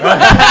 22.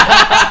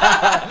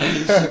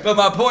 But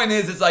my point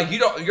is, it's like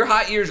your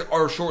hot years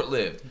are short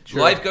lived.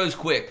 Sure. Life goes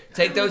quick.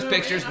 Take those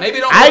pictures. Maybe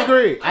don't. I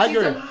agree. I see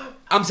agree. some hot-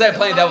 I'm saying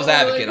playing devil's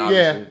advocate. Yeah.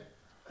 Obviously.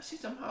 I see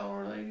some hot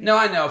old ladies. No,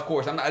 I know, of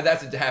course. I'm not.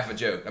 That's half a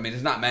joke. I mean,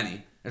 there's not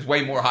many. There's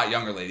way more hot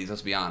younger ladies.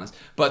 Let's be honest.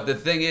 But the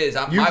thing is,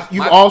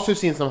 You've also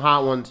seen some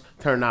hot ones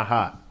turn not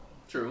hot.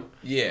 True.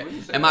 yeah. When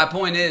you say And my that.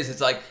 point is,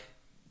 it's like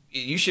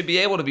you should be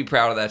able to be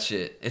proud of that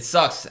shit. It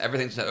sucks.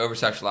 Everything's over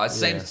sexualized.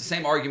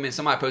 Same argument.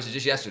 Somebody posted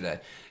just yesterday.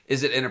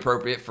 Is it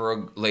inappropriate for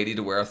a lady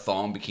to wear a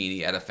thong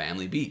bikini at a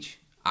family beach?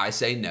 I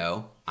say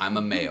no. I'm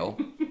a male.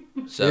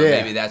 So Yeah.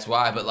 maybe that's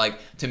why. But like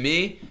to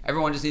me,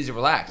 everyone just needs to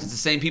relax. It's the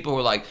same people who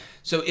are like,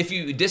 so if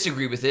you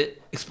disagree with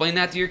it, explain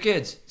that to your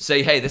kids.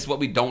 Say, hey, this is what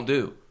we don't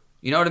do.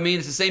 You know what I mean?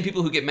 It's the same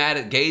people who get mad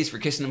at gays for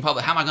kissing in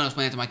public. How am I going to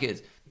explain it to my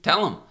kids?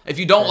 Tell them. If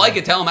you don't like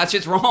it, tell them that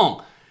shit's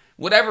wrong.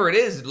 Whatever it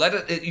is, let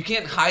it. You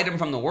can't hide them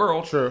from the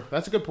world. True.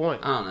 That's a good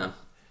point. I don't know.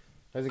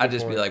 That's a good I'd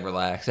just point. be like,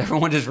 relax.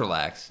 Everyone just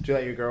relax. Did you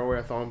let your girl wear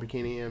a thong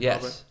bikini in public?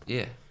 Yes.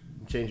 Yeah.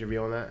 Change your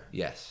view on that?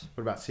 Yes.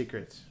 What about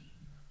secrets?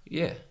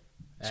 Yeah.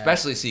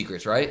 Especially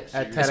secrets, right?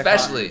 At 10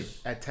 Especially. o'clock,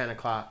 at 10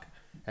 o'clock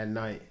at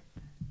night.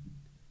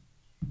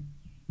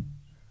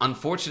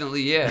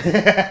 Unfortunately, yeah.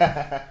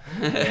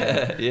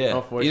 yeah.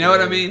 Unfortunately. You know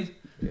what I mean?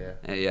 Yeah.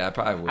 Yeah, I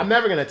probably would. I'm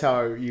never gonna tell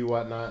her you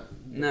what not.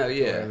 No, to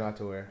yeah. wear, not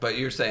to wear. But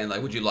you're saying,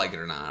 like, would you like it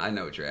or not? I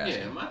know what you're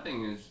asking. Yeah, my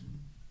thing is,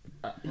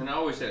 And I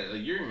always say,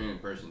 like, you're a human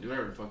person. Do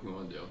whatever the fuck you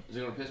want to do. Is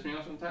it gonna piss me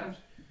off sometimes?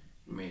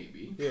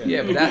 Maybe.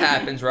 Yeah, but that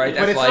happens, right? But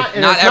That's it's like not, it's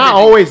everything. not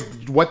always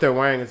what they're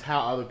wearing. It's how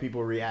other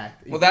people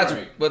react. Well, that's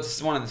Right.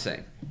 what's one and the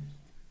same.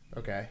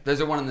 okay.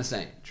 Those are one and the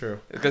same. True.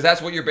 Because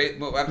that's what you're.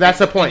 That's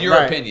the point, In your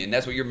right. opinion,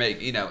 that's what you're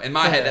making. You know, in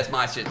my head, that's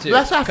my shit too.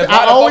 That's why 'Cause I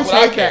why the always fuck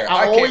would hate care? that.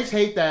 I care. always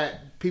hate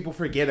that people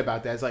forget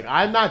about that. It's like,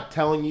 I'm not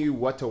telling you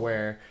what to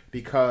wear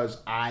because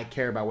I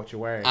care about what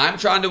you're wearing. I'm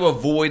trying to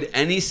avoid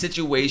any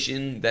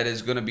situation that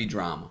is going to be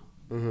drama.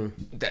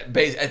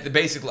 At the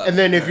basic level. And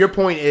then if your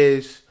point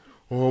is,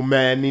 oh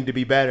man, I need to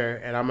be better,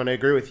 and I'm going to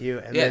agree with you,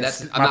 and Yeah, then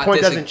I'm my not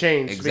point doesn't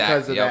change Exactly,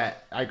 because of yep.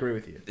 that, I agree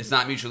with you. It's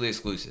not mutually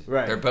exclusive.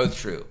 Right. They're both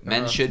true.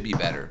 Men should be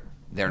better.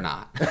 They're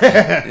not.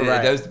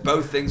 Right. Those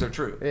both things are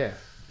true. Yeah,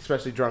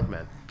 especially drunk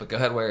men. But go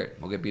ahead, wear it.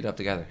 We'll get beat up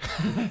together.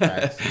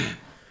 Facts.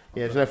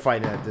 Yeah, there's no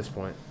fighting at this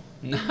point.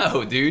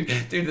 No, dude.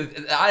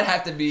 I'd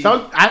have to be.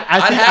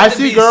 I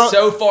see girls.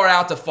 so far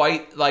out to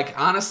fight. Like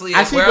honestly,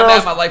 I see where I'm at girls-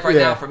 in my life right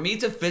yeah. now, for me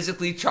to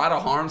physically try to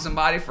harm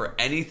somebody for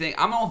anything,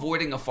 I'm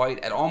avoiding a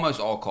fight at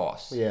almost all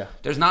costs. Yeah.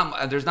 There's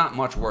not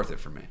much worth it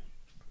for me.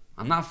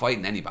 I'm not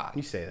fighting anybody.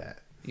 You say that.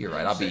 You're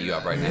right. I'll beat you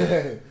up right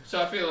now.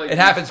 So I feel like It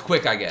happens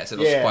quick, I guess.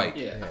 It'll Yeah. spike.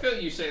 Yeah, I feel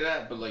like you say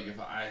that, but like if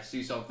I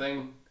see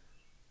something,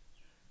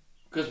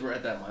 because we're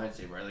at that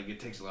mindset, right? Like it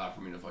takes a lot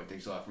for me to fight.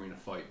 Takes a lot for me to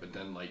fight. But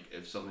then like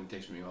if something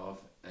takes me off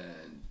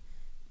and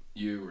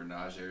you or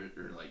Najee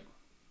or like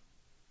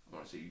I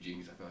want to say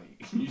Eugene, 'cause I feel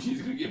like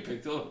Eugene's gonna get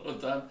picked all the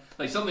time.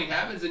 Like something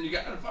happens and you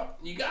gotta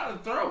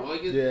throw.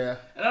 Like Yeah.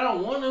 and I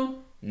don't want to,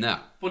 No.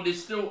 but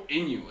it's still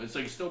in you. It's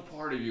like still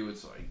part of you.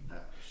 It's like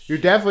You're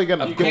definitely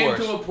gonna. you Of came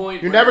course. to a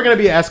point. You're where- never gonna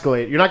be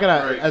escalated. You're not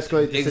gonna Right.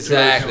 escalate the Exactly.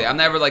 situation. I'm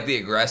never like the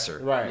aggressor.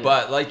 Right.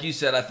 But like you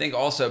said, I think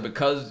also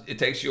because it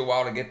takes you a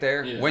while to get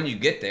there, Yeah. when you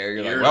get there,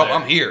 you're You're like, well, there.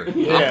 I'm here.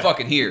 Yeah. I'm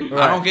fucking here. Right.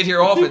 I don't get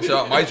here often,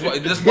 so might as well,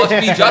 this must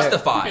be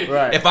justified.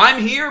 Right. If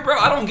I'm here, bro,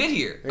 I don't get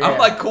here. Yeah. I'm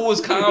like cool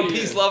as calm, Yeah.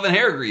 peace, love, and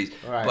hair grease.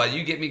 Right. But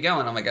you get me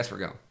going, I'm like, guess we're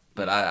going.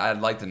 But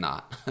I'd like to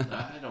not. I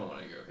don't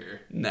want to go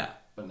here. No.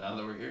 But now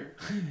that we're here,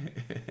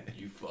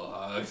 you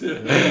fucked.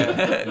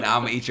 Now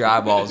I'm gonna eat your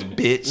eyeballs,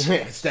 bitch.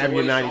 Stab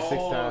you Soy 96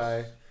 sauce.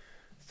 times.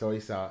 Soy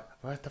sauce.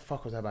 What the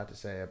fuck was I about to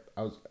say?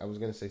 I was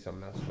gonna say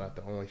something else about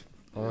the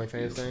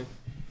OnlyFans thing.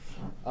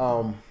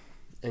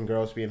 And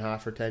girls being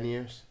hot for 10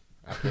 years.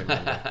 I can't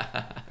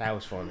remember. That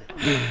was funny.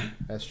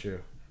 That's true.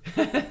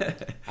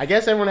 I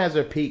guess everyone has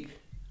their peak.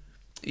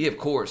 Yeah, of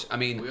course. I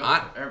mean, We all,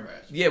 everybody.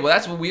 yeah, well,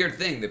 that's a weird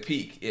thing, the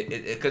peak.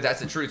 Because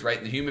that's the truth,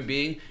 right? The human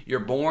being, you're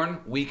born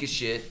weak as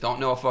shit, don't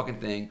know a fucking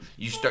thing.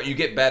 You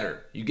get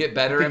better. You get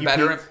better think and you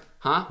better. peaked?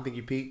 Huh? I think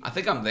you peaked. I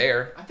think I'm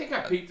there. I think I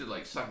peaked at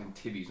like sucking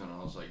titties when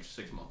I was like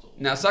 6 months old.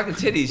 Now, sucking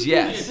titties,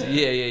 yes. That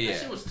Yeah.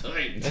 shit was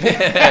tight. I didn't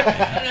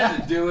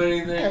have to do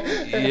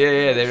anything.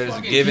 Yeah, they were just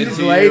Fucking giving You it just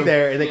to laid you.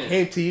 there and they Yeah.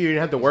 came to you. You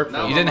didn't have to work for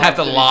Now it. You my didn't have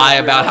to mom's lie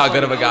titties about are how real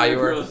good of a guy you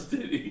fucking were. girl's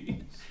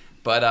titties.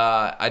 But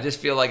I just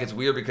feel like it's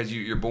weird because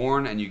you're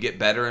born and you get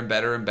better and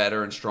better and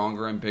better and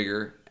stronger and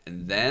bigger.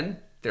 And then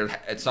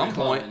at some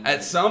point,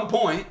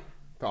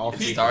 The all it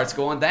peak. starts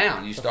going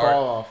down. You fall start,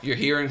 off. your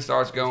hearing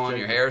starts going,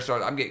 your It's hair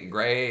starts. I'm getting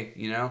gray,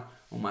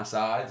 on my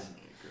sides.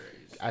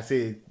 I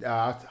see.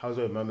 I was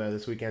with my man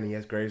this weekend. He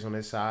has grays on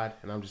his side,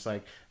 and I'm just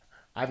like,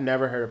 I've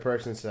never heard a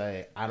person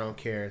say, "I don't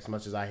care" as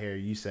much as I hear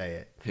you say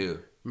it. Who?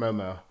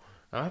 Momo.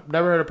 I've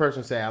never heard a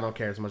person say, "I don't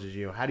care" as much as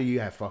you. How do you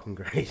have fucking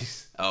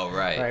grays? Oh,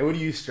 right. Like, what are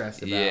you stressed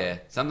about? Yeah.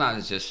 Sometimes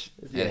it's just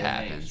Yeah, it it Ain't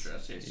happens.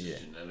 stress, it's Yeah.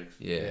 just genetics.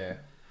 Yeah.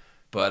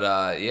 But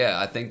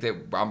I think that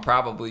I'm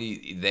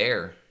probably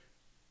there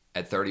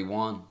at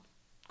 31,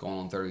 going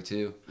on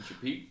 32. What's your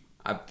peak?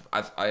 I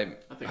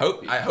think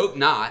hope it'll be- hope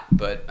not,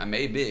 but I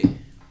may be.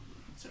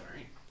 It's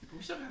alright.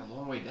 We still got a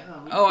long way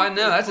down. Oh, I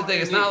know. That's the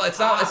thing. It's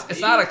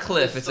not a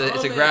cliff. It's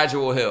a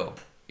gradual hill.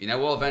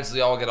 We'll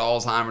eventually all get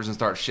Alzheimer's and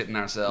start shitting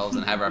ourselves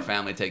and have our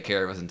family take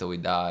care of us until we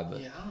die.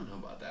 But Yeah, I don't know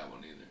about that one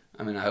either.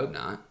 I mean, I hope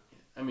not.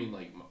 I mean,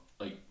 like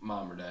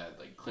mom or dad,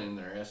 like cleaning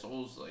their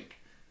assholes. Like,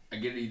 I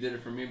get it, you did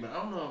it for me, but I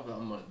don't know if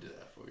I'm gonna do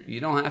that for you. You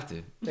don't have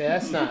to. Yeah,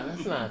 that's not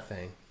a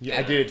thing. Yeah,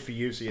 I did it for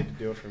you, so you had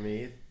to do it for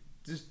me.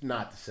 It's just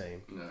not the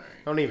same. All right.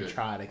 Don't even Good.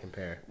 try to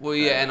compare. Well,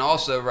 yeah, and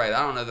also, right,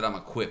 I don't know that I'm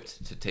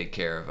equipped to take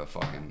care of a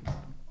fucking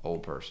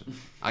old person.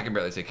 I can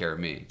barely take care of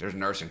me. There's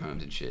nursing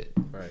homes and shit.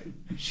 Right.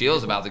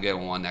 Sheila's about to go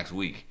on one next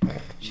week.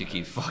 She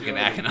keeps fucking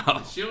acting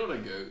up. Sheila the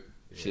goat.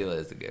 Sheila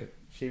is the goat.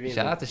 She be in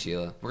Shout the- out to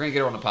Sheila. We're gonna get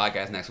her on the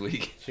podcast next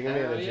week. She gonna be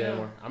in the Hell gym. yeah.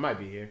 More. I might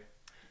be here.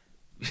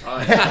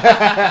 Oh,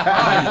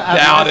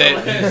 Doubt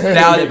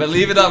it, but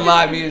leave it on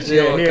live. Me and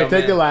Sheila Yeah, will here, come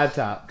take the in.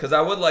 laptop. Because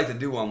I would like to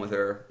do one with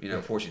her,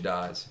 before she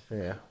dies.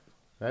 Yeah,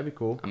 that'd be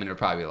cool. I mean, there'll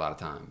probably be a lot of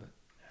time.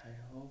 I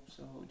hope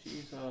so.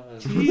 Jesus. But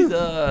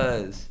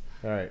Jesus.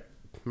 All right,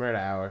 we're at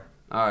an hour.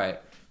 All right.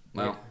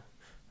 Well,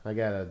 I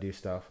gotta do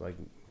stuff like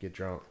get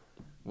drunk.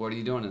 what are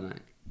you doing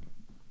tonight?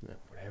 Yeah,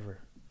 whatever.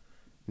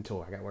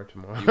 Until I got work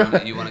tomorrow.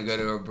 You want to go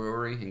to a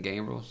brewery in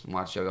Gambrills and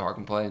watch Joey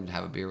Harkin play and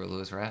have a beer with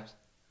Lewis Raps?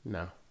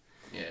 No.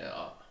 Yeah,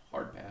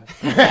 hard pass.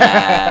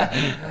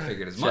 I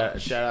figured as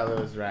much. Shout out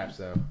those raps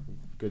though.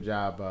 Good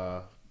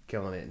job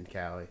killing it in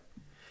Cali.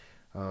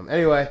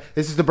 Anyway,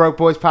 this is the Broke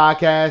Boys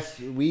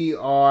podcast. We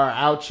are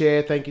out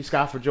here. Thank you,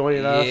 Scott, for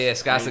joining us. Yeah,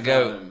 Scott's the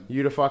GOAT.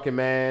 You the fucking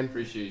man.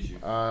 Appreciate you.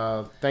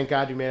 Thank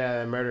God you made it out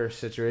of that murderous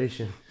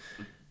situation.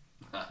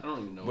 I don't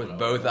even know. With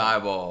both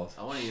eyeballs.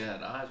 I wouldn't even have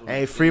the eyes.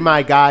 Hey, free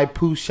my guy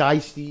Pooh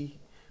Shiesty.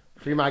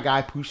 Free my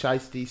guy Pooh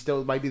Shiesty.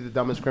 Still might be the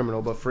dumbest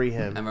criminal, but free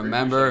him. And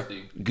remember,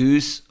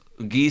 geese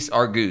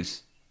are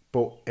goose.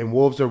 And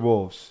wolves are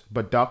wolves,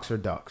 but ducks are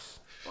ducks.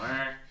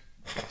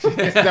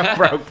 It's the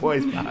Broke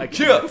Boys podcast.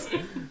 Cheers.